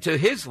not only to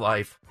his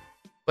life,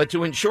 but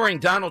to ensuring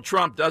Donald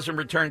Trump doesn't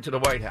return to the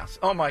White House.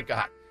 Oh, my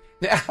God.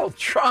 Now,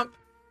 Trump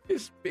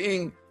is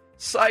being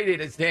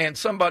cited as, Dan,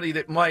 somebody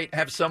that might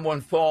have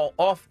someone fall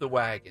off the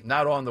wagon,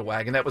 not on the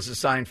wagon. That was a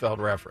Seinfeld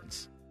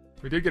reference.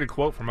 We did get a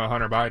quote from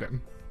Hunter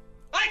Biden.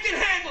 I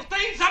can handle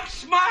things. I'm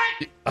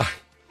smart.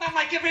 Not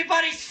like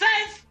everybody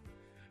says.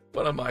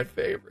 One of my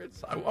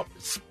favorites. I want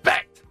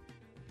respect.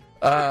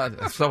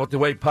 That's not the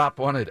way Pop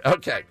wanted.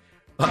 Okay.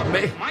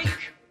 Mike,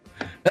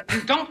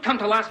 you don't come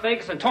to Las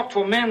Vegas and talk to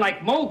a man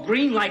like Mo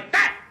Green like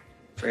that.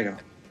 Fredo,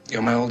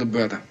 you're my older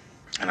brother,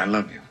 and I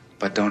love you.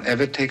 But don't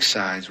ever take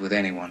sides with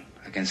anyone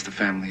against the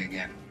family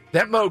again.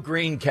 That Mo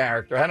Green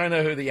character, I don't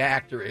know who the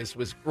actor is,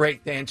 was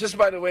great, Dan. Just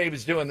by the way he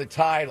was doing the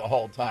tie the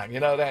whole time. You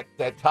know, that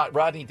tie,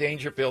 Rodney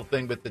Dangerfield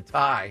thing with the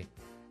tie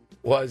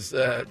was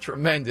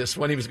tremendous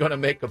when he was going to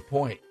make a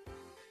point.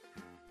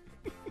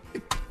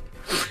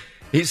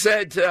 He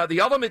said, the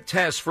ultimate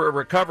test for a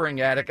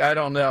recovering addict, I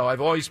don't know. I've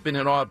always been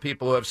in awe of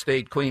people who have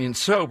stayed clean and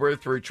sober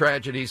through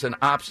tragedies and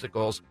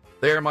obstacles.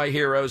 They're my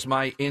heroes,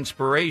 my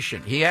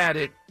inspiration. He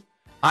added,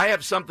 I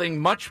have something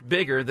much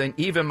bigger than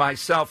even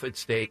myself at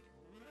stake.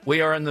 We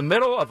are in the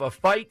middle of a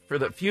fight for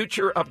the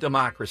future of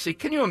democracy.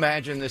 Can you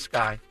imagine this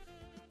guy?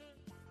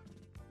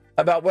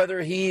 About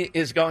whether he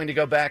is going to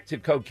go back to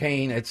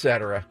cocaine,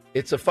 etc.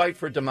 It's a fight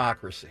for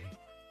democracy.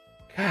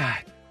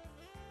 God.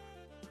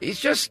 He's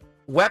just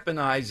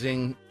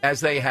weaponizing,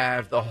 as they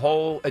have, the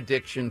whole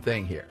addiction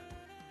thing here.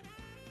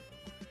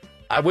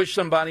 I wish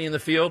somebody in the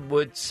field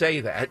would say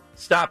that.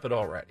 Stop it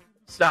already.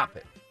 Stop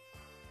it.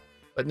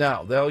 But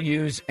no, they'll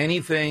use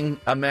anything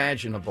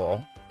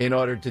imaginable in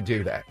order to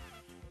do that.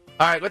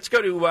 All right, let's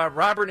go to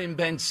Robert in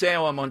Ben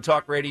Salem on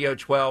Talk Radio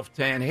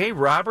 1210. Hey,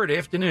 Robert,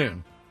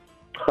 afternoon.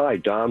 Hi,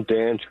 Dom,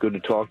 Dan. It's good to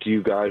talk to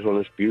you guys on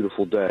this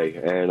beautiful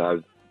day. And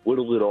I've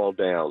whittled it all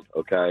down,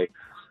 okay?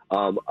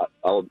 I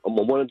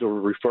wanted to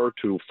refer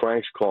to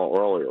Frank's call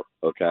earlier,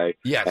 okay?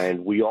 Yes.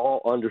 And we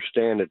all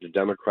understand that the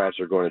Democrats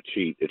are going to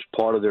cheat. It's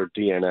part of their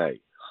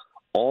DNA.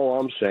 All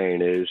I'm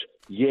saying is,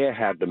 yeah,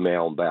 have the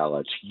mail-in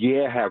ballots.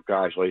 Yeah, have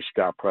guys like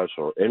Scott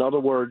Presler. In other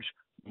words,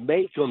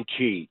 make them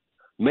cheat.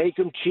 Make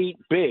them cheat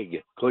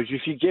big. Because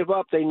if you give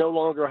up, they no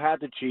longer have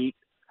to cheat,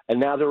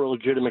 and now they're a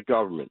legitimate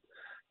government.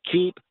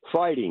 Keep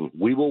fighting.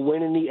 We will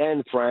win in the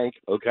end, Frank,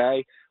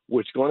 okay?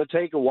 It's going to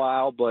take a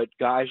while, but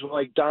guys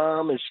like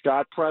Dom and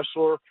Scott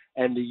Presler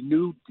and the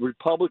new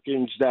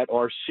Republicans that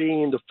are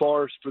seeing the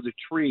forest for the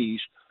trees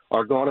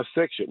are going to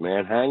fix it,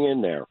 man. Hang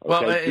in there.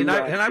 Okay? Well, and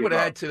I would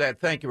add to that,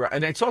 thank you,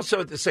 and it's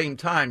also at the same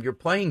time, you're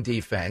playing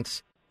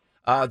defense.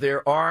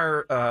 There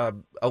are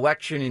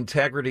election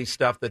integrity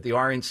stuff that the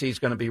RNC is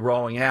going to be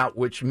rolling out,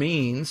 which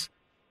means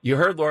you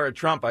heard Laura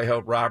Trump, I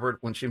hope, Robert,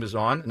 when she was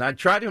on, and I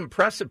tried to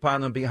impress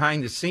upon them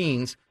behind the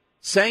scenes,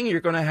 saying you're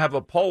going to have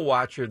a poll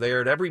watcher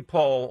there at every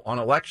poll on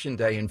Election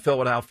Day in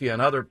Philadelphia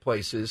and other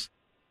places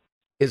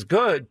is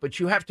good, but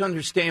you have to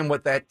understand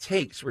what that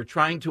takes. We're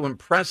trying to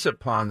impress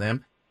upon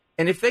them.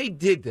 And if they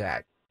did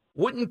that,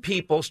 wouldn't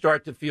people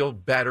start to feel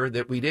better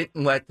that we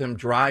didn't let them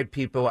drive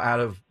people out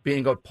of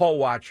being a poll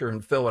watcher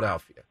in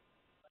Philadelphia?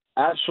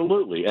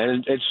 Absolutely.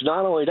 And it's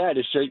not only that,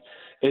 it's that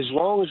As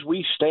long as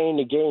we stay in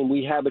the game,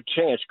 we have a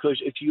chance.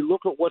 Because if you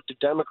look at what the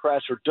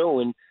Democrats are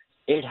doing,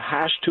 it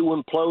has to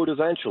implode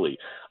eventually.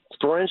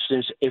 For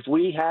instance, if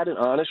we had an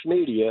honest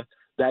media,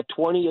 that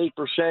 28%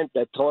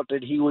 that thought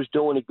that he was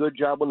doing a good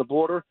job on the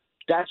border,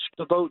 that's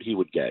the vote he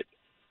would get.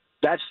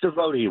 That's the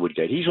vote he would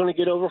get. He's going to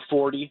get over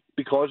 40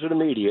 because of the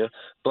media,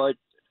 but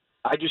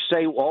I just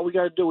say all we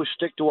got to do is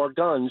stick to our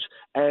guns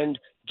and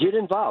get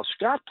involved.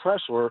 Scott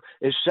Pressler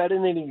is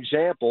setting an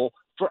example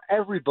for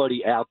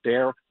everybody out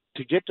there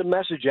to get the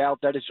message out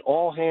that it's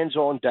all hands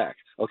on deck,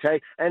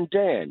 okay? And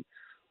Dan,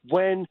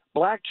 when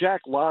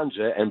Blackjack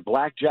Lanza and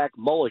Blackjack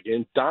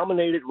Mulligan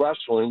dominated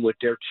wrestling with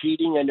their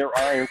cheating and their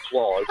iron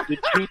claws, did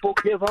people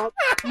give up?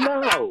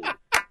 No.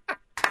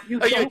 You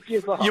don't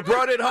give up. You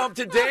brought it home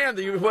to Dan.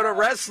 You put a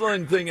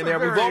wrestling thing in there.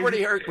 We've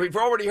already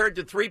heard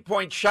the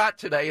 3-point shot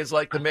today is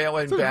like the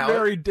mail-in ballot.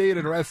 Very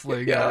dated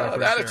wrestling. Yeah,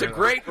 that's a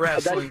great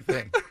wrestling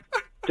thing.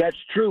 That's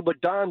true, but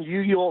Dom,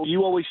 you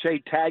always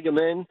say tag them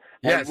in.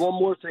 Yes. And one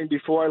more thing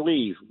before I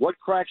leave. What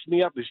cracks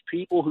me up is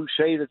people who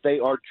say that they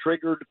are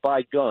triggered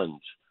by guns.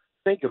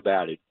 Think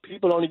about it.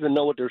 People don't even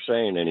know what they're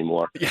saying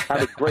anymore. Yeah.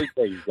 Have a great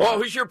day, guys. Oh,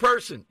 who's your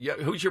person? Yeah,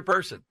 who's your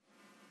person?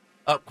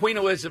 Queen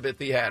Elizabeth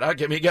he had.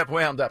 Okay, he got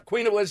wound up.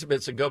 Queen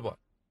Elizabeth's a good one.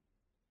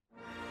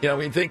 You know,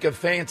 when you think of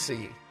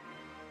fancy.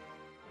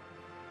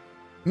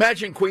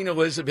 Imagine Queen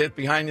Elizabeth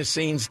behind the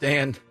scenes,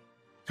 Dan,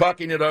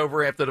 talking it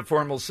over after the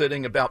formal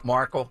sitting about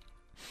Markle.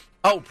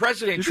 Oh,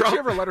 President Trump. Did she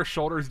ever let her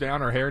shoulders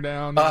down, her hair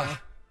down?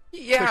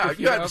 Yeah,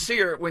 you had to see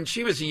her when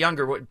she was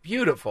younger.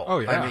 Beautiful. Oh,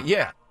 yeah. I mean,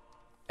 yeah.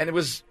 And it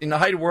was in the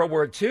height of World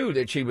War II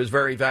that she was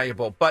very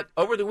valuable. But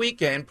over the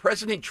weekend,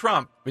 President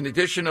Trump, in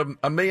addition to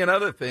a million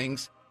other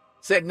things,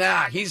 said,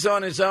 nah, he's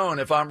on his own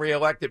if I'm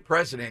reelected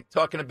president,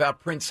 talking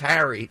about Prince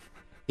Harry.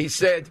 He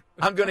said,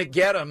 I'm going to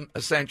get him,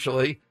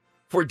 essentially,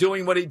 for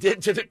doing what he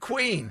did to the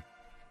Queen.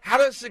 How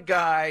does a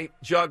guy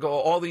juggle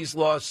all these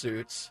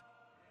lawsuits,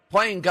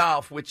 playing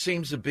golf, which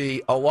seems to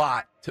be a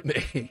lot to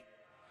me,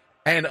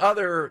 and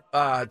other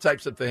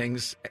types of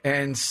things,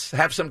 and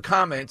have some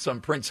comments on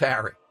Prince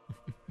Harry?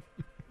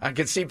 I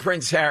can see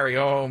Prince Harry,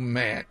 oh,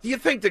 man. Do you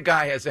think the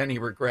guy has any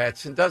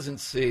regrets and doesn't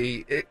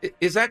see?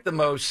 Is that the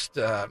most...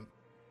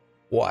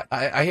 What?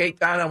 I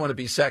don't want to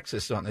be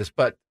sexist on this,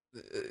 but,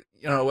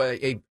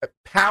 a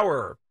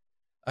power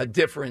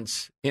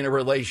difference in a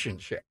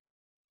relationship.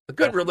 A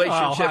good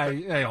relationship.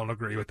 I don't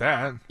agree with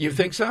that. You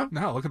think so?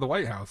 No, look at the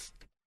White House.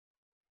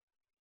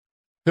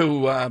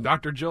 Who?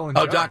 Dr. Jill and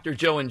Joe. Oh, Dr.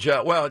 Jill and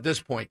Joe. Well, at this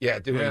point, yeah.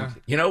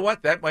 You know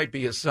what? That might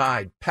be a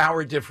side.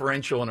 Power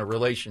differential in a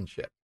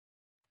relationship.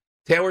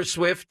 Taylor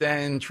Swift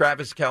and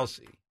Travis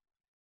Kelce.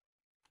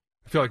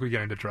 I feel like we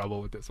get into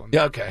trouble with this one.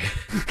 Yeah, okay.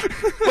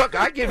 Look,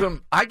 I give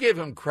him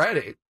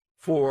credit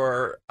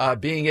for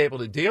being able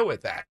to deal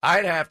with that.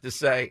 I'd have to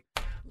say,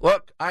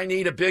 look, I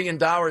need $1 billion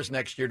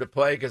next year to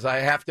play because I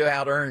have to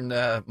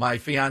out-earn my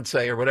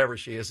fiance or whatever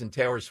she is in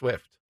Taylor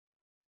Swift.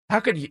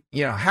 How could you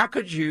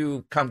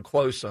come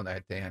close on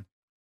that, Dan?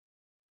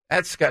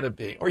 That's got to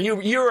be. Or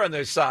you're on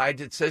the side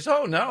that says,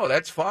 oh, no,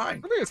 that's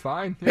fine. I think it's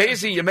fine. Yeah.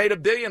 Hazy, you made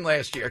 $1 billion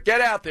last year.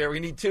 Get out there. We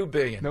need $2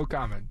 billion. No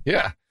comment.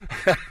 Yeah.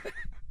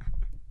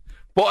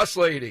 Boss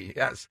lady,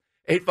 yes.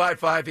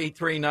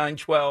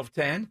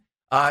 855-839-1210.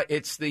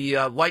 It's the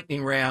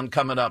lightning round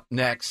coming up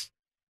next.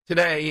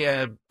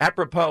 Today,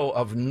 apropos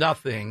of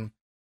nothing,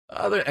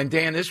 and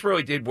Dan, this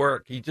really did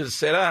work. He just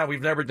said,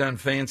 we've never done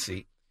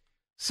fancy.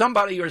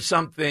 Somebody or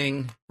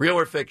something, real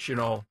or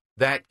fictional,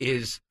 that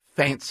is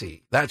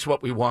fancy. That's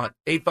what we want.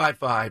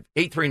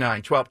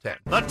 855-839-1210.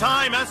 The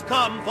time has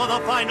come for the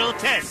final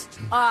test.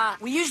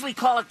 We usually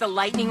call it the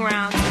lightning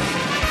round.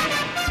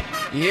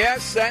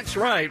 Yes, that's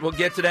right. We'll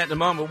get to that in a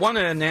moment. One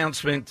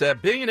announcement,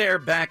 billionaire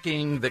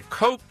backing the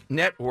Koch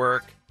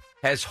network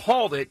has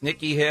halted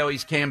Nikki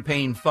Haley's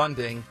campaign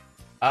funding.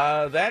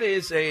 That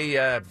is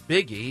a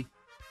biggie,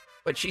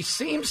 but she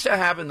seems to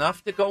have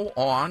enough to go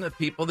on of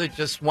people that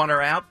just want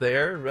her out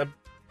there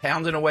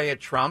pounding away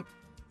at Trump.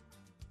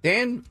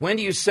 Dan, when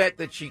do you set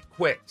that she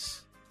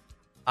quits?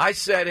 I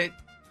set it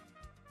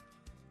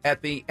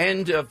at the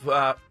end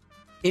of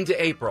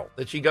into April,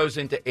 that she goes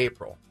into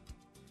April.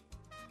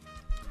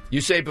 You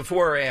say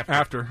before or after?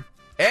 After.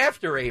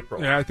 After April.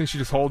 Yeah, I think she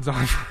just holds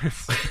on for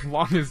as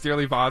long as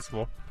dearly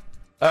possible.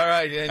 All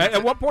right.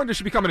 At what point does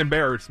she become an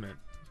embarrassment?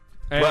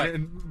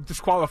 And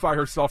disqualify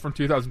herself from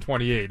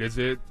 2028? Is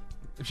it,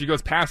 if she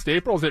goes past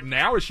April, is it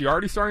now? Is she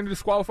already starting to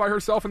disqualify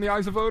herself in the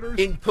eyes of voters?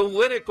 In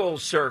political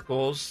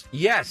circles,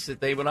 yes,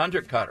 that they would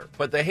undercut her.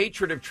 But the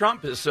hatred of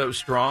Trump is so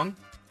strong,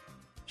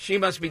 she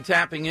must be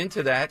tapping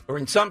into that, or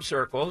in some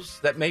circles,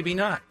 that maybe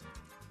not.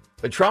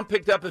 But Trump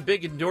picked up a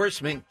big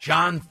endorsement.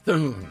 John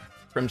Thune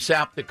from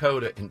South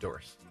Dakota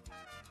endorsed.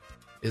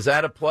 Is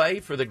that a play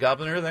for the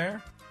governor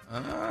there?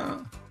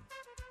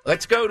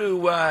 Let's go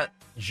to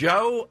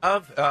Joe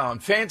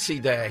of Fancy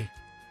Day.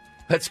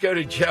 Let's go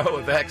to Joe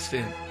of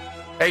Exton.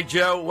 Hey,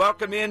 Joe,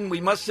 welcome in. We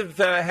must have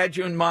had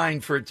you in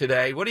mind for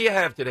today. What do you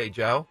have today,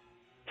 Joe?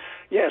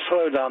 Yes,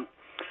 hello, Dom.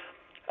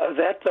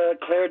 That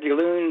Claire de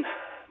Lune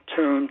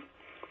tune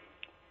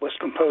was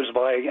composed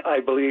by, I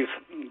believe,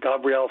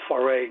 Gabriel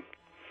Fauré.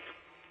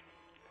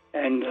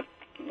 And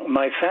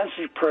my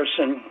fancy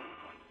person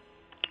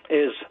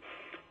is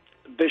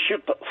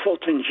Bishop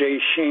Fulton J.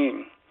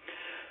 Sheen.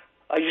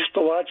 I used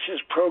to watch his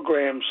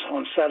programs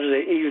on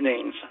Saturday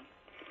evenings,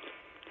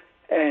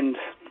 and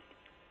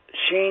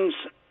Sheen's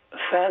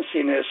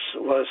fanciness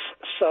was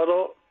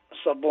subtle,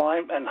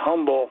 sublime, and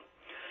humble,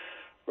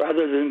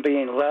 rather than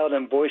being loud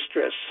and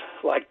boisterous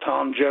like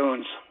Tom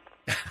Jones.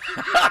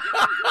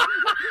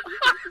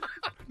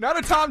 Not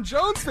a Tom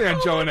Jones fan,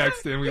 Joe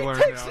Exton, we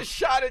learned takes now. a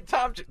shot at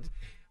Tom Jones.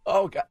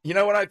 Oh, God. You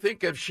know what I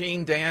think of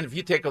Sheen, Dan? If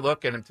you take a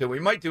look at him, too, we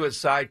might do a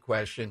side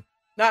question.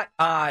 Not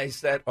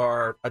eyes that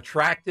are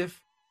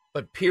attractive,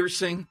 but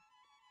piercing.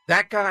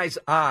 That guy's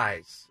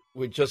eyes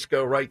would just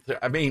go right through.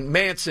 I mean,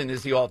 Manson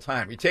is the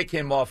all-time. You take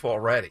him off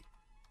already.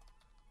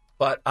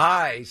 But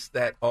eyes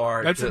that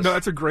are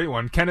That's a great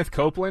one. Kenneth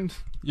Copeland.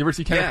 You ever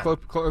see Kenneth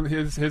Copeland?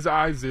 His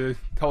eyes, the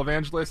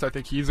televangelist? I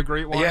think he's a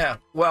great one. Yeah.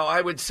 Well, I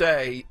would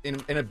say,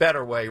 in a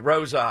better way,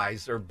 Rose's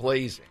eyes are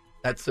blazing.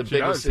 That's the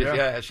biggest.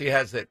 She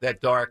has that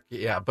dark,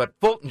 But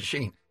Fulton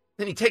Sheen,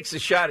 then he takes a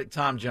shot at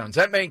Tom Jones.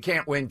 That man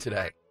can't win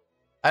today.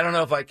 I don't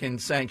know if I can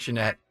sanction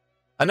that.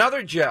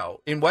 Another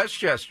Joe in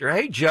Westchester.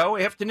 Hey, Joe,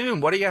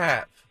 afternoon. What do you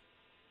have?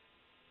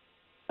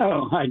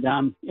 Oh, hi,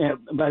 Dom. Yeah,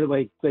 by the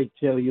way, great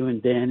show, you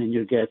and Dan and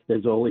your guest,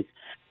 as always.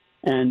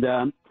 And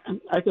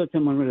I thought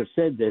someone would have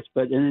said this,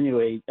 but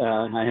anyway,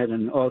 I had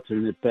an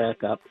alternate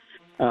backup,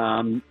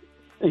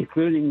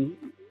 including,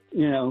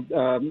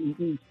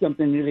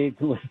 something related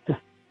to what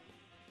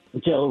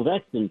Joe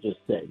Vexton just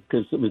said,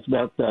 because it was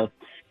about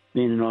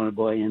being an honor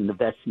boy and the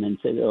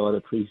vestments and all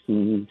the priests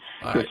and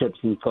bishops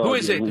and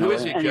cardinals. Who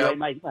is it, anyway, Joe?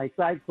 My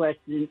side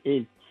question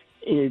is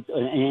an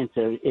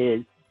answer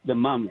is the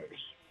Mummers.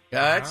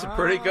 Yeah, that's a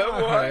pretty good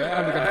one.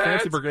 Yeah, they got the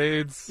Fancy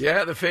Brigades.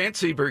 Yeah, the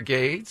Fancy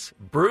Brigades.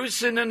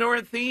 Bruce in the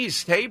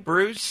Northeast. Hey,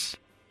 Bruce.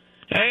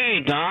 Hey,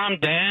 Dom,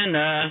 Dan.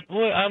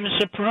 Boy, I'm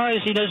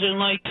surprised he doesn't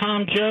like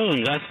Tom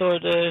Jones. I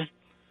thought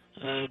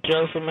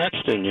Joe from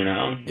Exton,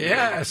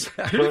 Yes.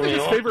 Who do you think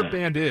his favorite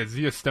band is? Is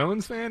he a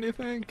Stones fan, do you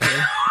think? The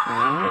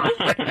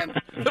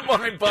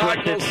mind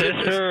boggles.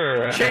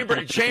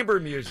 Chamber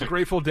music.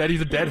 Grateful Dead,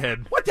 he's a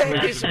deadhead. What the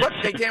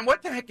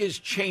heck is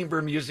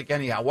chamber music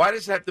anyhow? Why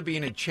does it have to be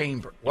in a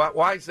chamber?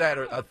 Why is that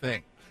a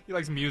thing? He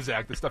likes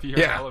music, the stuff you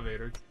hear in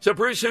elevators. So,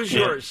 Bruce, who's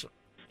yours?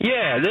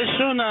 Yeah, this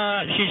one,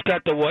 she's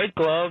got the white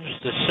gloves,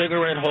 the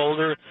cigarette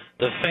holder,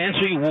 the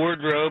fancy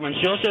wardrobe, and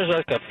she also has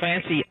like a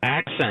fancy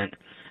accent,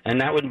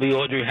 and that would be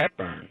Audrey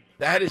Hepburn.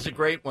 That is a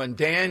great one.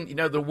 Dan,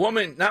 the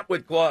woman, not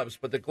with gloves,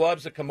 but the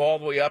gloves that come all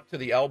the way up to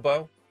the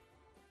elbow.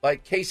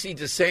 Like Casey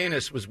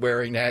DeSantis was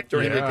wearing that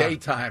during the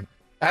daytime.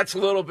 That's a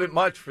little bit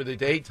much for the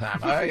daytime.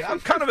 I'm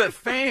kind of a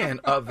fan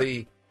of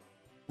the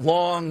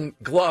long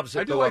gloves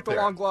that I do go like up the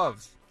there. long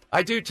gloves.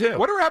 I do, too.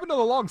 Whatever happened to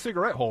the long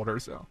cigarette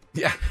holders, though?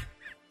 Yeah.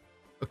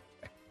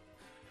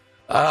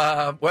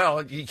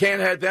 Well, you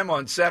can't have them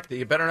on SEPTA.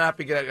 You better not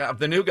be getting...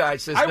 The new guy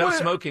says no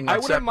smoking on SEPTA. I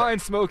wouldn't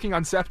mind smoking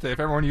on SEPTA if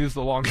everyone used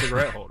the long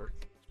cigarette holder.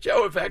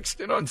 Joe of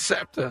Exton on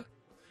SEPTA.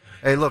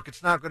 Hey, look,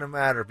 it's not going to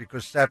matter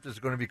because SEPTA is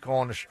going to be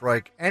calling a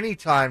strike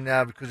anytime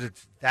now because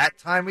it's that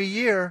time of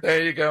year.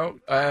 There you go.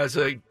 As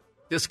a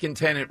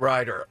discontented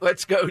rider.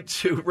 Let's go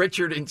to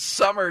Richard in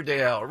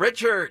Summerdale.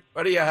 Richard,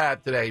 what do you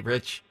have today,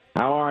 Rich?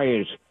 How are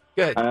you?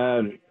 Good.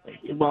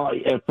 Well,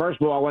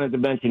 first of all, I wanted to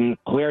mention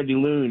Claire de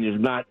Lune is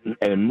not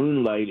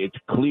moonlight; it's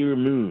clear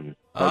moon.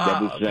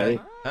 Okay.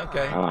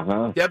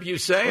 Uh-huh.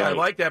 Debussy, Right. I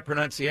like that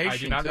pronunciation. I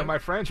do not too. know my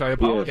French. I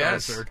apologize,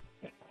 Yes. sir.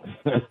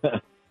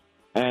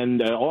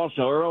 And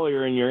also,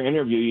 earlier in your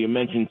interview, you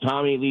mentioned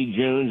Tommy Lee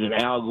Jones and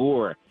Al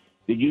Gore.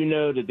 Did you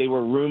know that they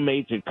were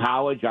roommates at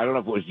college? I don't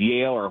know if it was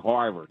Yale or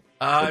Harvard.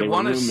 I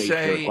want to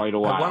say quite a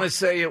while. I want to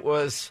say it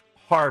was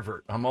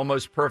Harvard. I'm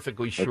almost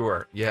perfectly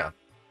sure. Yeah.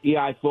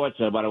 Yeah, I thought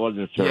so, but I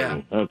wasn't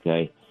certain. Yeah.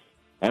 Okay.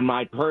 And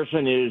my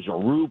person is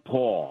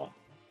RuPaul.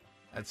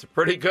 That's a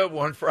pretty good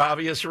one for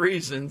obvious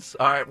reasons.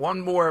 All right,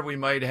 one more we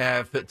might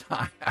have.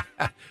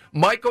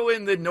 Michael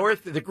in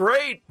the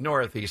great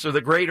Northeast, or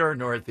the greater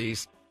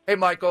Northeast. Hey,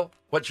 Michael,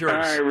 what's yours? All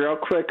right, real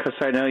quick, because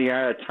I know you're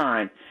out of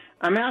time.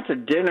 I'm out to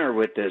dinner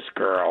with this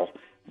girl,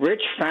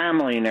 rich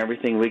family and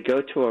everything. We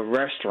go to a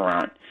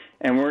restaurant,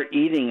 and we're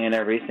eating and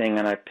everything,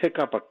 and I pick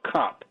up a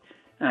cup,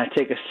 and I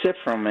take a sip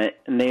from it,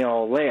 and they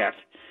all laugh.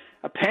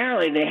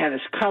 Apparently, they had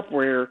this cup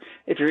where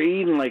if you're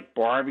eating like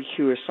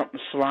barbecue or something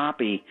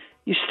sloppy,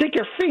 you stick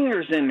your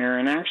fingers in there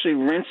and actually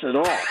rinse it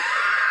off.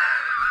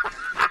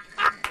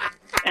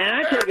 And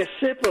I take a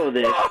sip of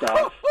this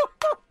stuff.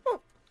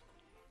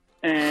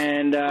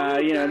 And,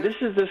 this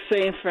is the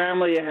same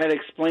family that had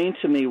explained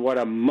to me what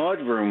a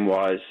mudroom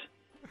was.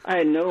 I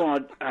had no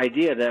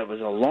idea that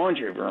was a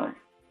laundry room.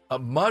 A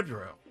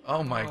mudroom?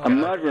 Oh, my God. A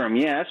mudroom,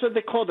 yeah. That's what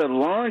they called a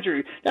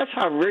laundry. That's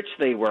how rich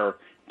they were.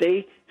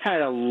 They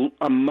had a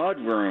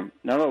mudroom,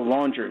 not a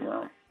laundry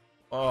room.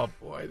 Oh,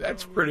 boy,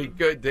 that's pretty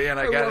good, Dan,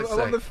 I got to say. I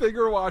love the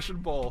figure washing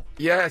bowl.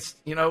 Yes,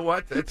 you know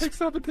what? He picks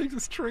up and takes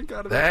his drink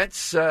out of it.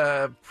 That's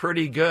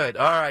pretty good.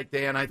 All right,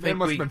 Dan, I think Man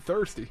must have been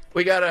thirsty.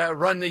 We got to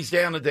run these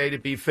down today to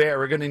be fair.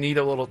 We're going to need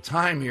a little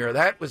time here.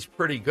 That was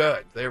pretty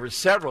good. There were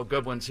several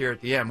good ones here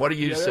at the end. What do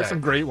you say? There's some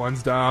great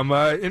ones, Dom.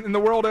 In the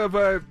world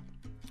of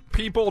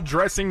people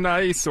dressing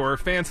nice or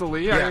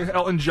fancily,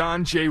 Elton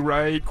John, Jay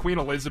Wright, Queen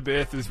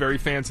Elizabeth is very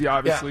fancy,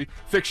 obviously.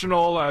 Yeah.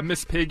 Fictional,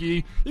 Miss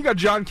Piggy. You got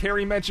John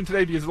Kerry mentioned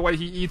today because of the way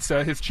he eats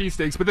his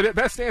cheesesteaks. But the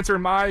best answer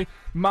in my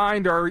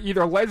mind are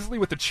either Leslie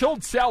with the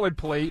chilled salad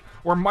plate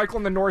or Michael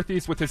in the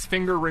Northeast with his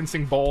finger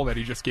rinsing bowl that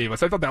he just gave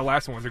us. I thought that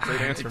last one was a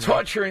great answer.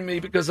 Torturing me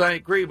because I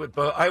agree with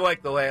both. I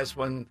like the last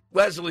one.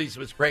 Leslie's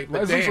was great. But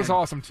Leslie's Dan, was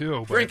awesome,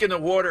 too. Drinking the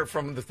water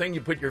from the thing you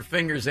put your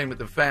fingers in with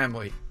the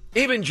family.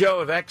 Even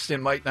Joe of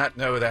Exton might not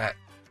know that.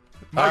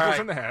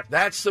 Michael's in the hat.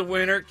 That's the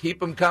winner. Keep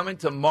them coming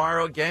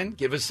tomorrow again.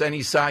 Give us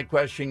any side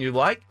question you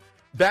like.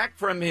 Back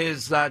from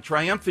his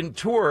triumphant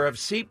tour of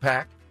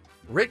CPAC,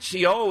 Rich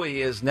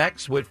Cioli is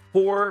next with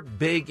 4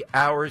 big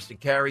hours to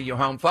carry you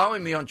home. Follow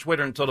me on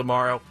Twitter until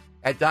tomorrow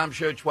at Dom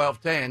Show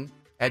 1210.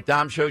 At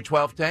Dom Show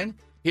 1210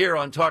 here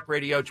on Talk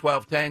Radio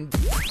 1210.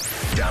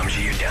 Dom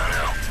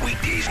Giordano,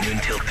 weekdays noon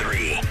till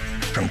 3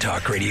 from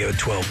Talk Radio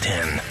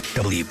 1210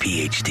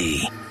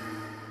 WPHT.